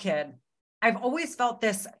a little kid, I've always felt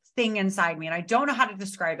this thing inside me and I don't know how to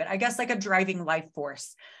describe it. I guess like a driving life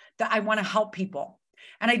force that I want to help people.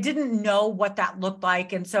 And I didn't know what that looked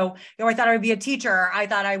like. And so, I thought I would be a teacher. I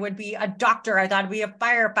thought I would be a doctor. I thought I'd be a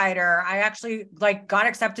firefighter. I actually got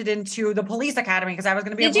accepted into the police academy because I was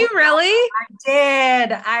going to be. Did you really? I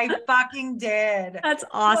did. I fucking did. That's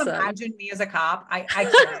awesome. Can you imagine me as a cop. I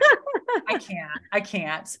can't. I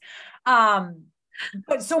can't.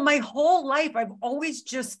 But so my whole life, I've always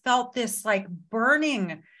just felt this like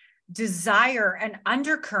burning desire and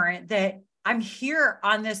undercurrent that I'm here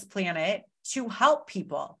on this planet to help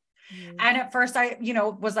people. And at first I,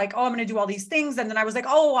 was like, oh, I'm going to do all these things. And then I was like,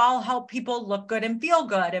 oh, I'll help people look good and feel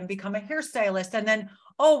good and become a hairstylist. And then,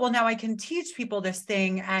 oh, well, now I can teach people this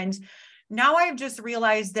thing. And now I've just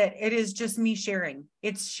realized that it is just me sharing.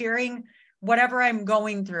 It's sharing whatever I'm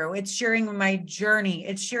going through. It's sharing my journey.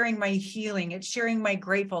 It's sharing my healing. It's sharing my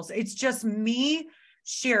gratefuls. It's just me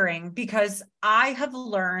sharing because I have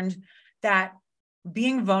learned that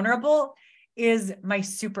being vulnerable is my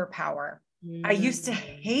superpower. I used to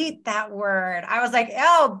hate that word. I was like,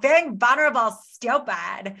 oh, being vulnerable,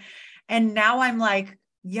 stupid. And now I'm like,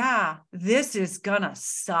 yeah, this is gonna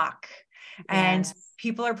suck. Yes. And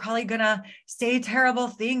people are probably gonna say terrible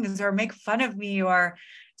things or make fun of me or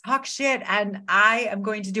talk shit. And I am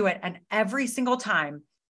going to do it. And every single time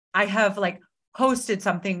I have posted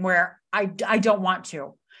something where I don't want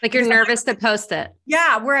to. Like you're nervous to post it.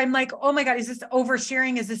 Yeah. Where I'm like, oh my God, is this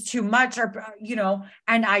oversharing? Is this too much? Or,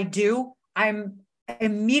 and I'm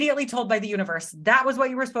immediately told by the universe, that was what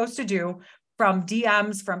you were supposed to do, from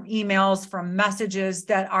DMs, from emails, from messages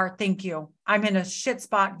that are, thank you. I'm in a shit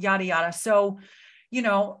spot, yada, yada. So,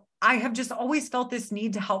 I have just always felt this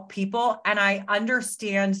need to help people. And I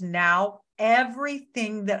understand now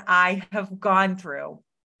everything that I have gone through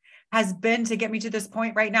has been to get me to this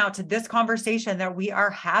point right now, to this conversation that we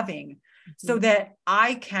are having, so that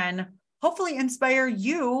I can hopefully inspire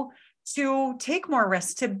you to take more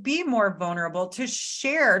risks, to be more vulnerable, to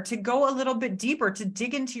share, to go a little bit deeper, to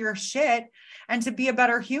dig into your shit and to be a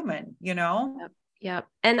better human, Yep.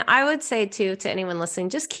 And I would say too, to anyone listening,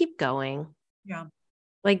 just keep going. Yeah.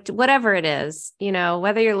 like whatever it is,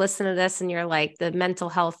 whether you're listening to this and you're like the mental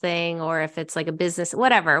health thing, or if it's like a business,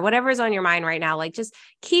 whatever's on your mind right now, like just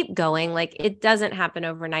keep going. Like it doesn't happen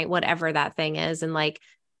overnight, whatever that thing is. And like,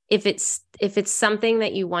 if it's something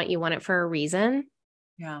that you want it for a reason.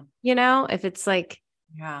 Yeah. If it's like,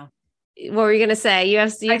 Yeah. what were you going to say? You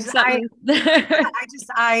have something.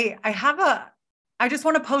 I just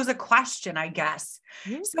want to pose a question, I guess.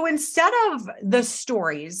 Mhm. So instead of the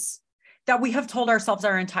stories that we have told ourselves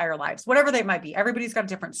our entire lives, whatever they might be, everybody's got a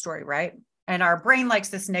different story, right? And our brain likes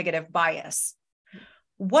this negative bias.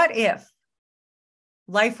 What if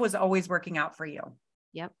life was always working out for you?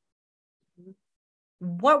 Yep.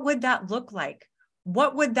 What would that look like?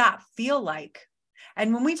 What would that feel like?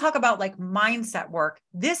 And when we talk about like mindset work,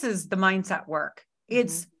 this is the mindset work.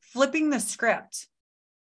 It's flipping the script.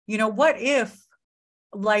 What if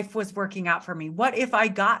life was working out for me? What if I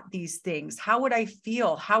got these things? How would I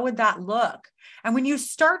feel? How would that look? And when you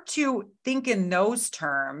start to think in those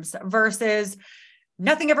terms versus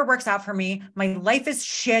nothing ever works out for me, my life is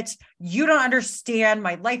shit, you don't understand,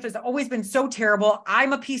 my life has always been so terrible,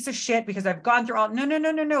 I'm a piece of shit because I've gone through all,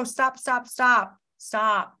 no, stop.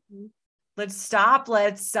 Let's stop.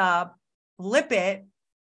 Let's flip it.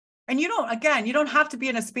 And you don't have to be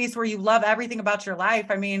in a space where you love everything about your life.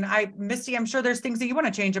 I mean, Misty, I'm sure there's things that you want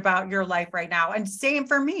to change about your life right now. And same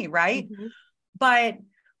for me, right? Mm-hmm. But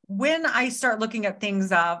when I start looking at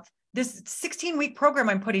things of this 16-week program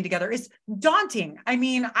I'm putting together is daunting. I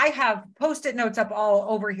mean, I have Post-it notes up all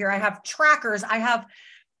over here. I have trackers.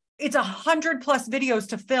 It's 100+ videos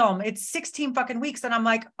to film. It's 16 fucking weeks. And I'm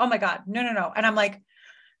like, oh my God, no. And I'm like,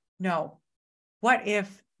 no, what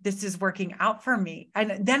if this is working out for me?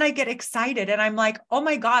 And then I get excited and I'm like, oh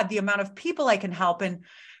my God, the amount of people I can help. And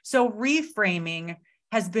so reframing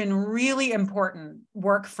has been really important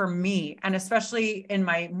work for me. And especially in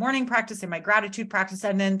my morning practice, in my gratitude practice,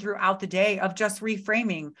 and then throughout the day of just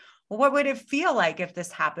reframing. Well, what would it feel like if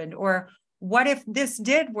this happened? Or what if this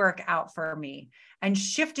did work out for me? And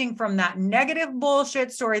shifting from that negative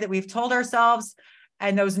bullshit story that we've told ourselves,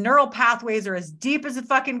 and those neural pathways are as deep as the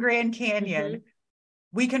fucking Grand Canyon.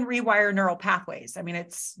 We can rewire neural pathways. I mean,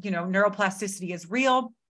 it's, neuroplasticity is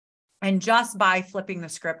real. And just by flipping the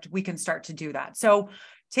script, we can start to do that. So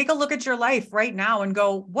take a look at your life right now and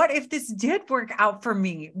go, what if this did work out for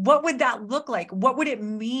me? What would that look like? What would it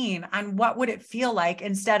mean? And what would it feel like,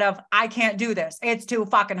 instead of, I can't do this, it's too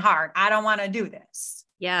fucking hard, I don't want to do this.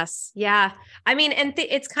 Yes. Yeah. I mean, and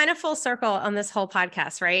it's kind of full circle on this whole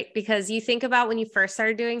podcast, right? Because you think about when you first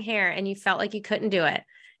started doing hair and you felt like you couldn't do it.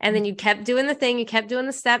 And then you kept doing the thing, you kept doing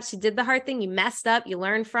the steps, you did the hard thing, you messed up, you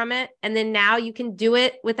learned from it. And then now you can do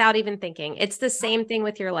it without even thinking. It's the same thing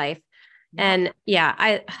with your life. And yeah,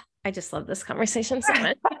 I just love this conversation so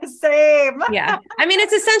much. Same. Yeah. I mean,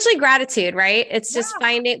 it's essentially gratitude, right? It's just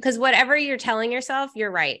finding, because whatever you're telling yourself,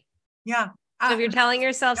 you're right. Yeah. So if you're telling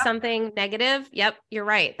yourself something negative, yep, you're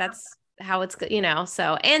right. That's how it's good,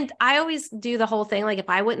 so, and I always do the whole thing. Like if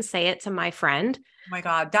I wouldn't say it to my friend. Oh my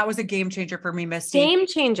God, that was a game changer for me, Misty. Game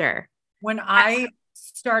changer. When I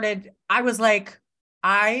started, I was like,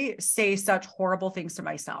 I say such horrible things to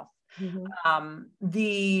myself.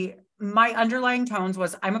 My underlying tones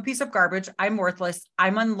was, I'm a piece of garbage, I'm worthless,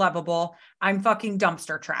 I'm unlovable, I'm fucking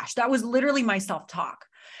dumpster trash. That was literally my self-talk.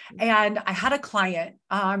 And I had a client,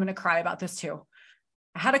 I'm going to cry about this too.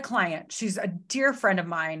 I had a client, she's a dear friend of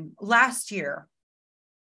mine, last year,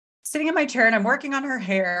 sitting in my chair, and I'm working on her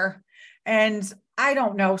hair. And I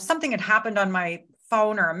don't know, something had happened on my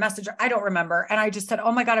phone or a message, I don't remember. And I just said,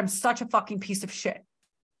 oh my God, I'm such a fucking piece of shit.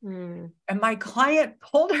 And my client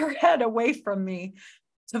pulled her head away from me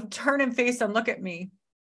to turn and face and look at me.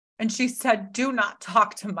 And she said, do not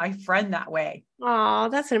talk to my friend that way. Oh,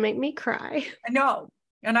 that's going to make me cry. I know.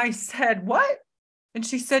 And I said, what? And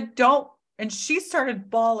she said, don't. And she started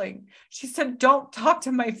bawling. She said, don't talk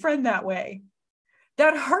to my friend that way.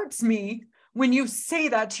 That hurts me when you say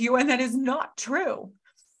that to you. And that is not true.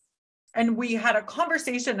 And we had a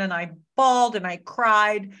conversation, and I bawled and I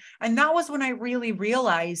cried. And that was when I really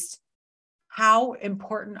realized how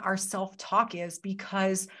important our self-talk is,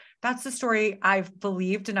 because that's the story I've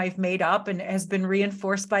believed and I've made up and has been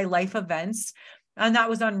reinforced by life events. And that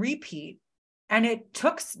was on repeat. And it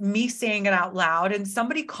took me saying it out loud and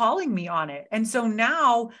somebody calling me on it. And so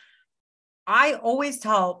now I always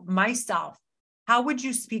tell myself, how would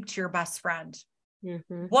you speak to your best friend?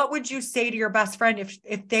 What would you say to your best friend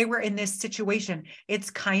if they were in this situation?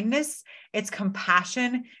 It's kindness, it's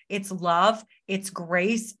compassion, it's love, it's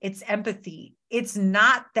grace, it's empathy. It's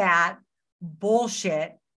not that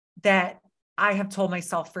bullshit that I have told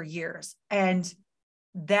myself for years. And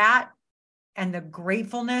that, and the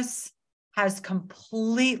gratefulness has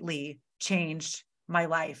completely changed my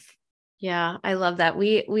life. Yeah, I love that.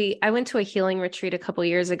 I went to a healing retreat a couple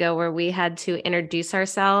years ago where we had to introduce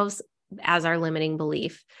ourselves as our limiting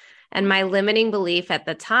belief. And my limiting belief at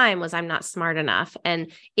the time was I'm not smart enough.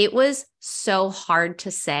 And it was so hard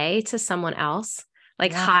to say to someone else,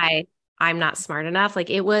 like, Yeah. hi, I'm not smart enough. Like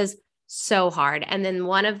it was so hard. And then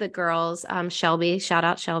one of the girls, Shelby, shout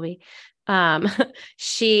out Shelby, um,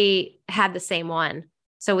 she had the same one.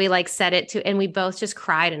 So we like said it to, and we both just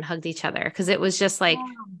cried and hugged each other because it was just like,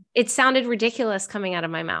 it sounded ridiculous coming out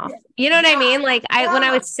of my mouth. You know what I mean? Like when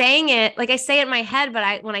I was saying it, like I say it in my head,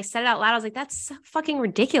 but when I said it out loud, I was like, that's so fucking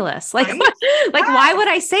ridiculous. Like, Right? like why would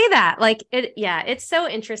I say that? Like it's so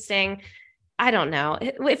interesting. I don't know.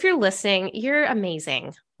 If you're listening, you're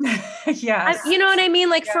amazing. Yes. You know what I mean?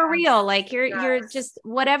 Like yes. for real, like you're yes. just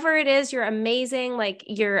whatever it is, you're amazing. Like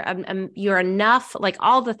you're enough, like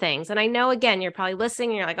all the things. And I know again, you're probably listening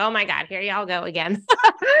and you're like, oh my God, here y'all go again.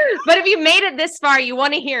 But if you made it this far, you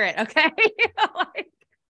want to hear it. Okay. Like,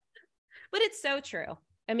 but it's so true.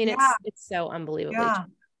 I mean, it's so unbelievably true.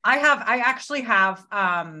 I actually have,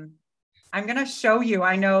 I'm going to show you,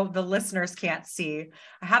 I know the listeners can't see,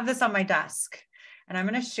 I have this on my desk and I'm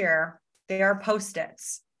going to share. They are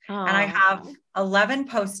Post-its. And I have 11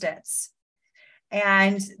 Post-its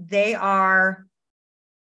and they are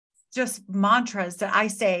just mantras that I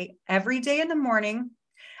say every day in the morning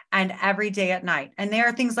and every day at night. And they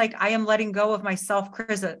are things like, I am letting go of my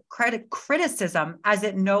self-criticism as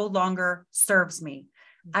it no longer serves me.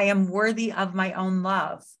 I am worthy of my own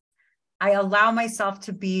love. I allow myself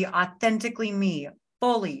to be authentically me,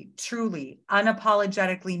 fully, truly,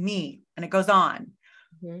 unapologetically me. And it goes on.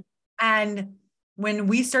 Mm-hmm. And when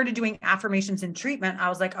we started doing affirmations in treatment, I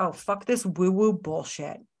was like, oh, fuck this woo-woo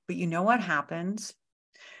bullshit. But you know what happened?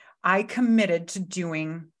 I committed to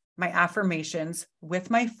doing my affirmations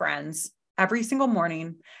with my friends every single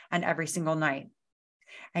morning and every single night.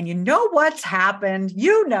 And you know what's happened?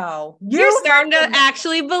 You're starting to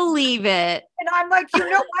actually believe it. And I'm like, you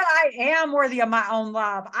know what? I am worthy of my own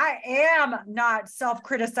love. I am not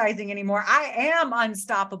self-criticizing anymore. I am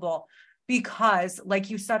unstoppable because, like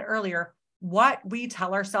you said earlier, what we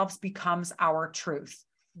tell ourselves becomes our truth.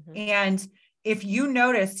 Mm-hmm. And if you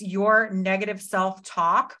notice your negative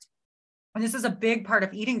self-talk, and this is a big part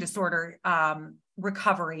of eating disorder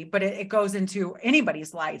recovery, but it goes into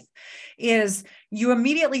anybody's life, is you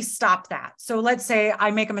immediately stop that. So let's say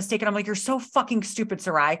I make a mistake and I'm like, you're so fucking stupid,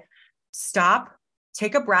 Sarai. Stop,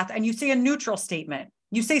 take a breath, and you say a neutral statement.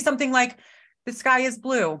 You say something like, the sky is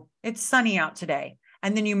blue. It's sunny out today.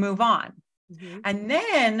 And then you move on. Mm-hmm. And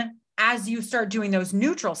then as you start doing those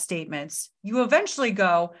neutral statements, you eventually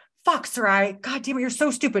go, fuck, Sarai, God damn it, you're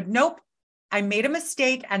so stupid. Nope. I made a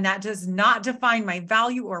mistake and that does not define my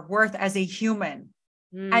value or worth as a human.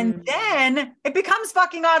 And then it becomes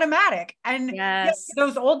fucking automatic. And yes,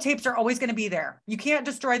 those old tapes are always going to be there. You can't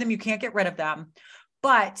destroy them. You can't get rid of them.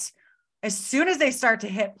 But as soon as they start to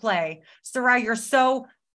hit play, Sarai, you're so,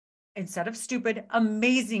 instead of stupid,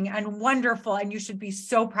 amazing and wonderful. And you should be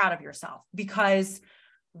so proud of yourself because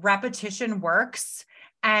repetition works.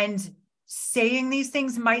 And saying these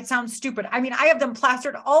things might sound stupid. I mean, I have them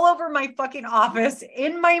plastered all over my fucking office,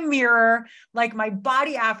 in my mirror, like my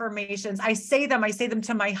body affirmations. I say them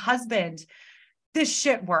to my husband. This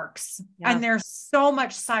shit works. Yeah. And there's so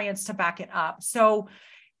much science to back it up. So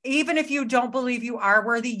even if you don't believe you are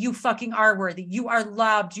worthy, you fucking are worthy. You are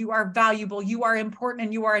loved. You are valuable. You are important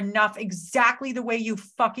and you are enough exactly the way you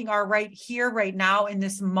fucking are right here, right now in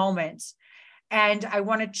this moment. And I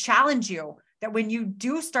want to challenge you that when you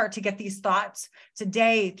do start to get these thoughts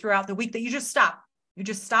today, throughout the week, that you just stop. You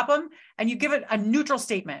just stop them and you give it a neutral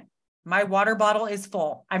statement. My water bottle is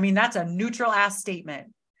full. I mean, that's a neutral ass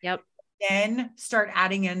statement. Yep. Then start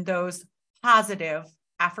adding in those positive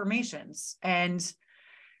affirmations and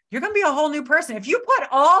you're going to be a whole new person. If you put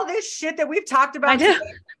all this shit that we've talked about today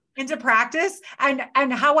into practice,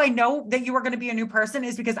 and how I know that you are going to be a new person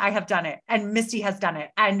is because I have done it and Misty has done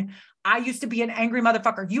it. And I used to be an angry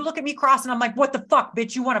motherfucker. You look at me cross and I'm like, what the fuck,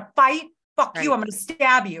 bitch? You want to fight? Fuck you. I'm going to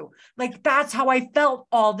stab you. Like, that's how I felt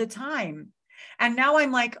all the time. And now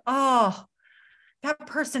I'm like, oh, that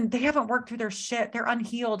person, they haven't worked through their shit. They're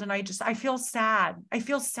unhealed. And I feel sad. I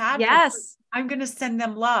feel sad. Yes. I'm going to send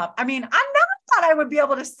them love. I mean, I never thought I would be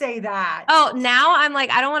able to say that. Oh, now I'm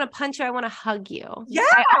like, I don't want to punch you. I want to hug you. Yeah.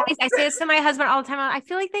 I say this to my husband all the time. I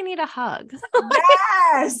feel like they need a hug.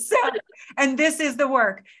 Yes. And this is the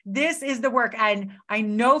work. This is the work. And I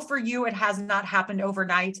know for you, it has not happened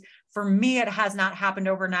overnight. For me, it has not happened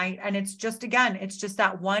overnight. And it's just, again, it's just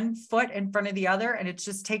that one foot in front of the other. And it's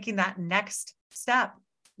just taking that next step.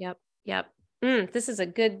 Yep. This is a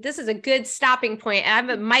good stopping point. I have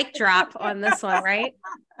a mic drop on this one, right?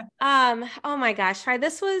 Oh my gosh, Shai,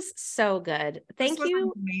 this was so good. Thank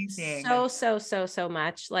you amazing. so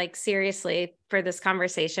much. Like seriously for this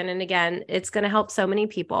conversation. And again, it's going to help so many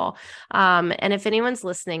people. And if anyone's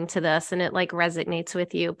listening to this and it like resonates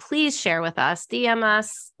with you, please share with us, DM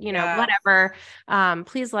us, whatever.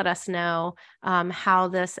 Please let us know how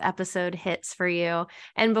this episode hits for you.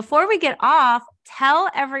 And before we get off, tell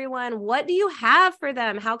everyone, what do you have for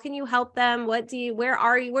them? How can you help them? Where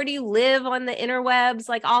are you? Where do you live on the interwebs?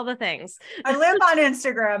 Like all the things. I live on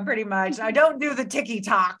Instagram pretty much. I don't do the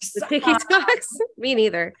TikToks. The TikToks? Me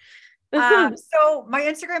neither. So my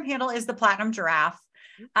Instagram handle is the Platinum Giraffe.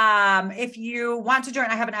 If you want to join,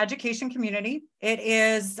 I have an education community. It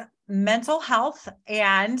is mental health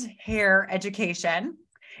and hair education.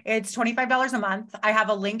 It's $25 a month. I have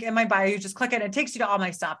a link in my bio. You just click it. It takes you to all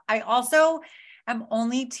my stuff. I also am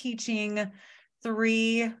only teaching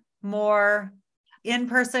 3 more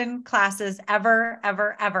in-person classes ever.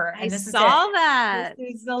 And this saw that.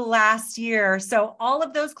 This is the last year. So all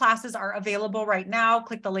of those classes are available right now.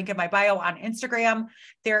 Click the link in my bio on Instagram.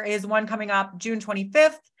 There is one coming up June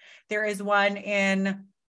 25th. There is one in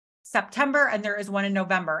September, and there is one in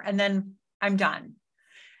November. And then I'm done.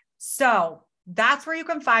 So that's where you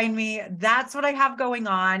can find me. That's what I have going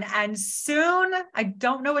on. And soon, I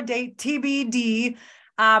don't know a date, TBD,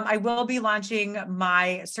 I will be launching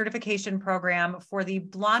my certification program for the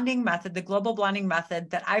blonding method, the global blonding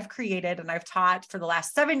method that I've created and I've taught for the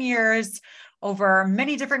last 7 years over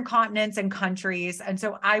many different continents and countries. And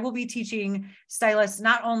so I will be teaching stylists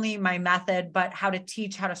not only my method, but how to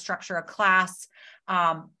teach, how to structure a class,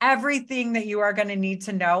 everything that you are going to need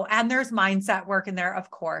to know. And there's mindset work in there,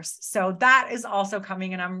 of course. So that is also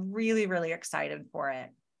coming, and I'm really, really excited for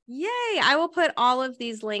it. Yay. I will put all of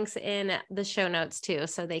these links in the show notes too,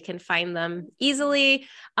 so they can find them easily.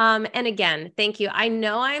 And again, thank you. I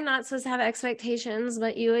know I'm not supposed to have expectations,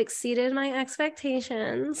 but you exceeded my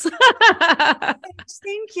expectations.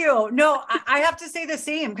 Thank you. No, I have to say the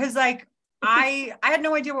same, because like, I had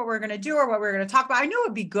no idea what we were going to do or what we were going to talk about. I knew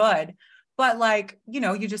it'd be good, but like,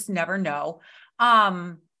 you just never know.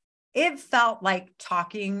 It felt like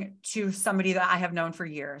talking to somebody that I have known for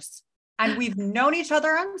years. And we've known each other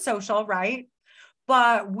on social, right?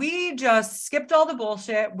 But we just skipped all the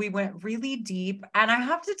bullshit. We went really deep. And I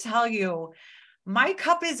have to tell you, my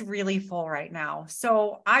cup is really full right now.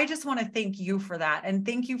 So I just want to thank you for that. And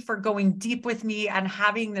thank you for going deep with me and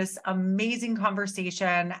having this amazing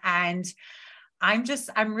conversation. And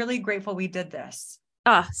I'm really grateful we did this.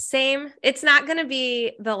 Oh, same. It's not going to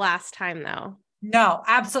be the last time though. No,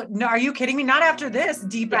 absolutely. No, are you kidding me? Not after this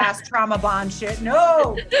deep ass trauma bond shit.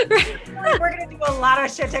 No, we're going to do a lot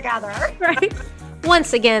of shit together. Right.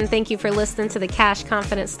 Once again, thank you for listening to the Cash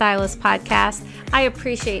Confident Stylist podcast. I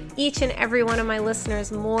appreciate each and every one of my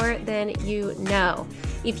listeners more than you know.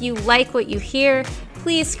 If you like what you hear,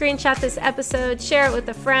 please screenshot this episode, share it with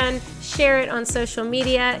a friend, share it on social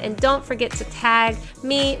media, and don't forget to tag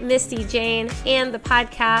me, Misty Jane, and the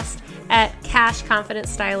podcast at Cash Confident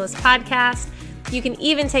Stylist Podcast. You can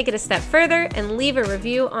even take it a step further and leave a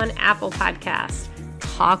review on Apple Podcasts.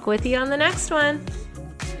 Talk with you on the next one.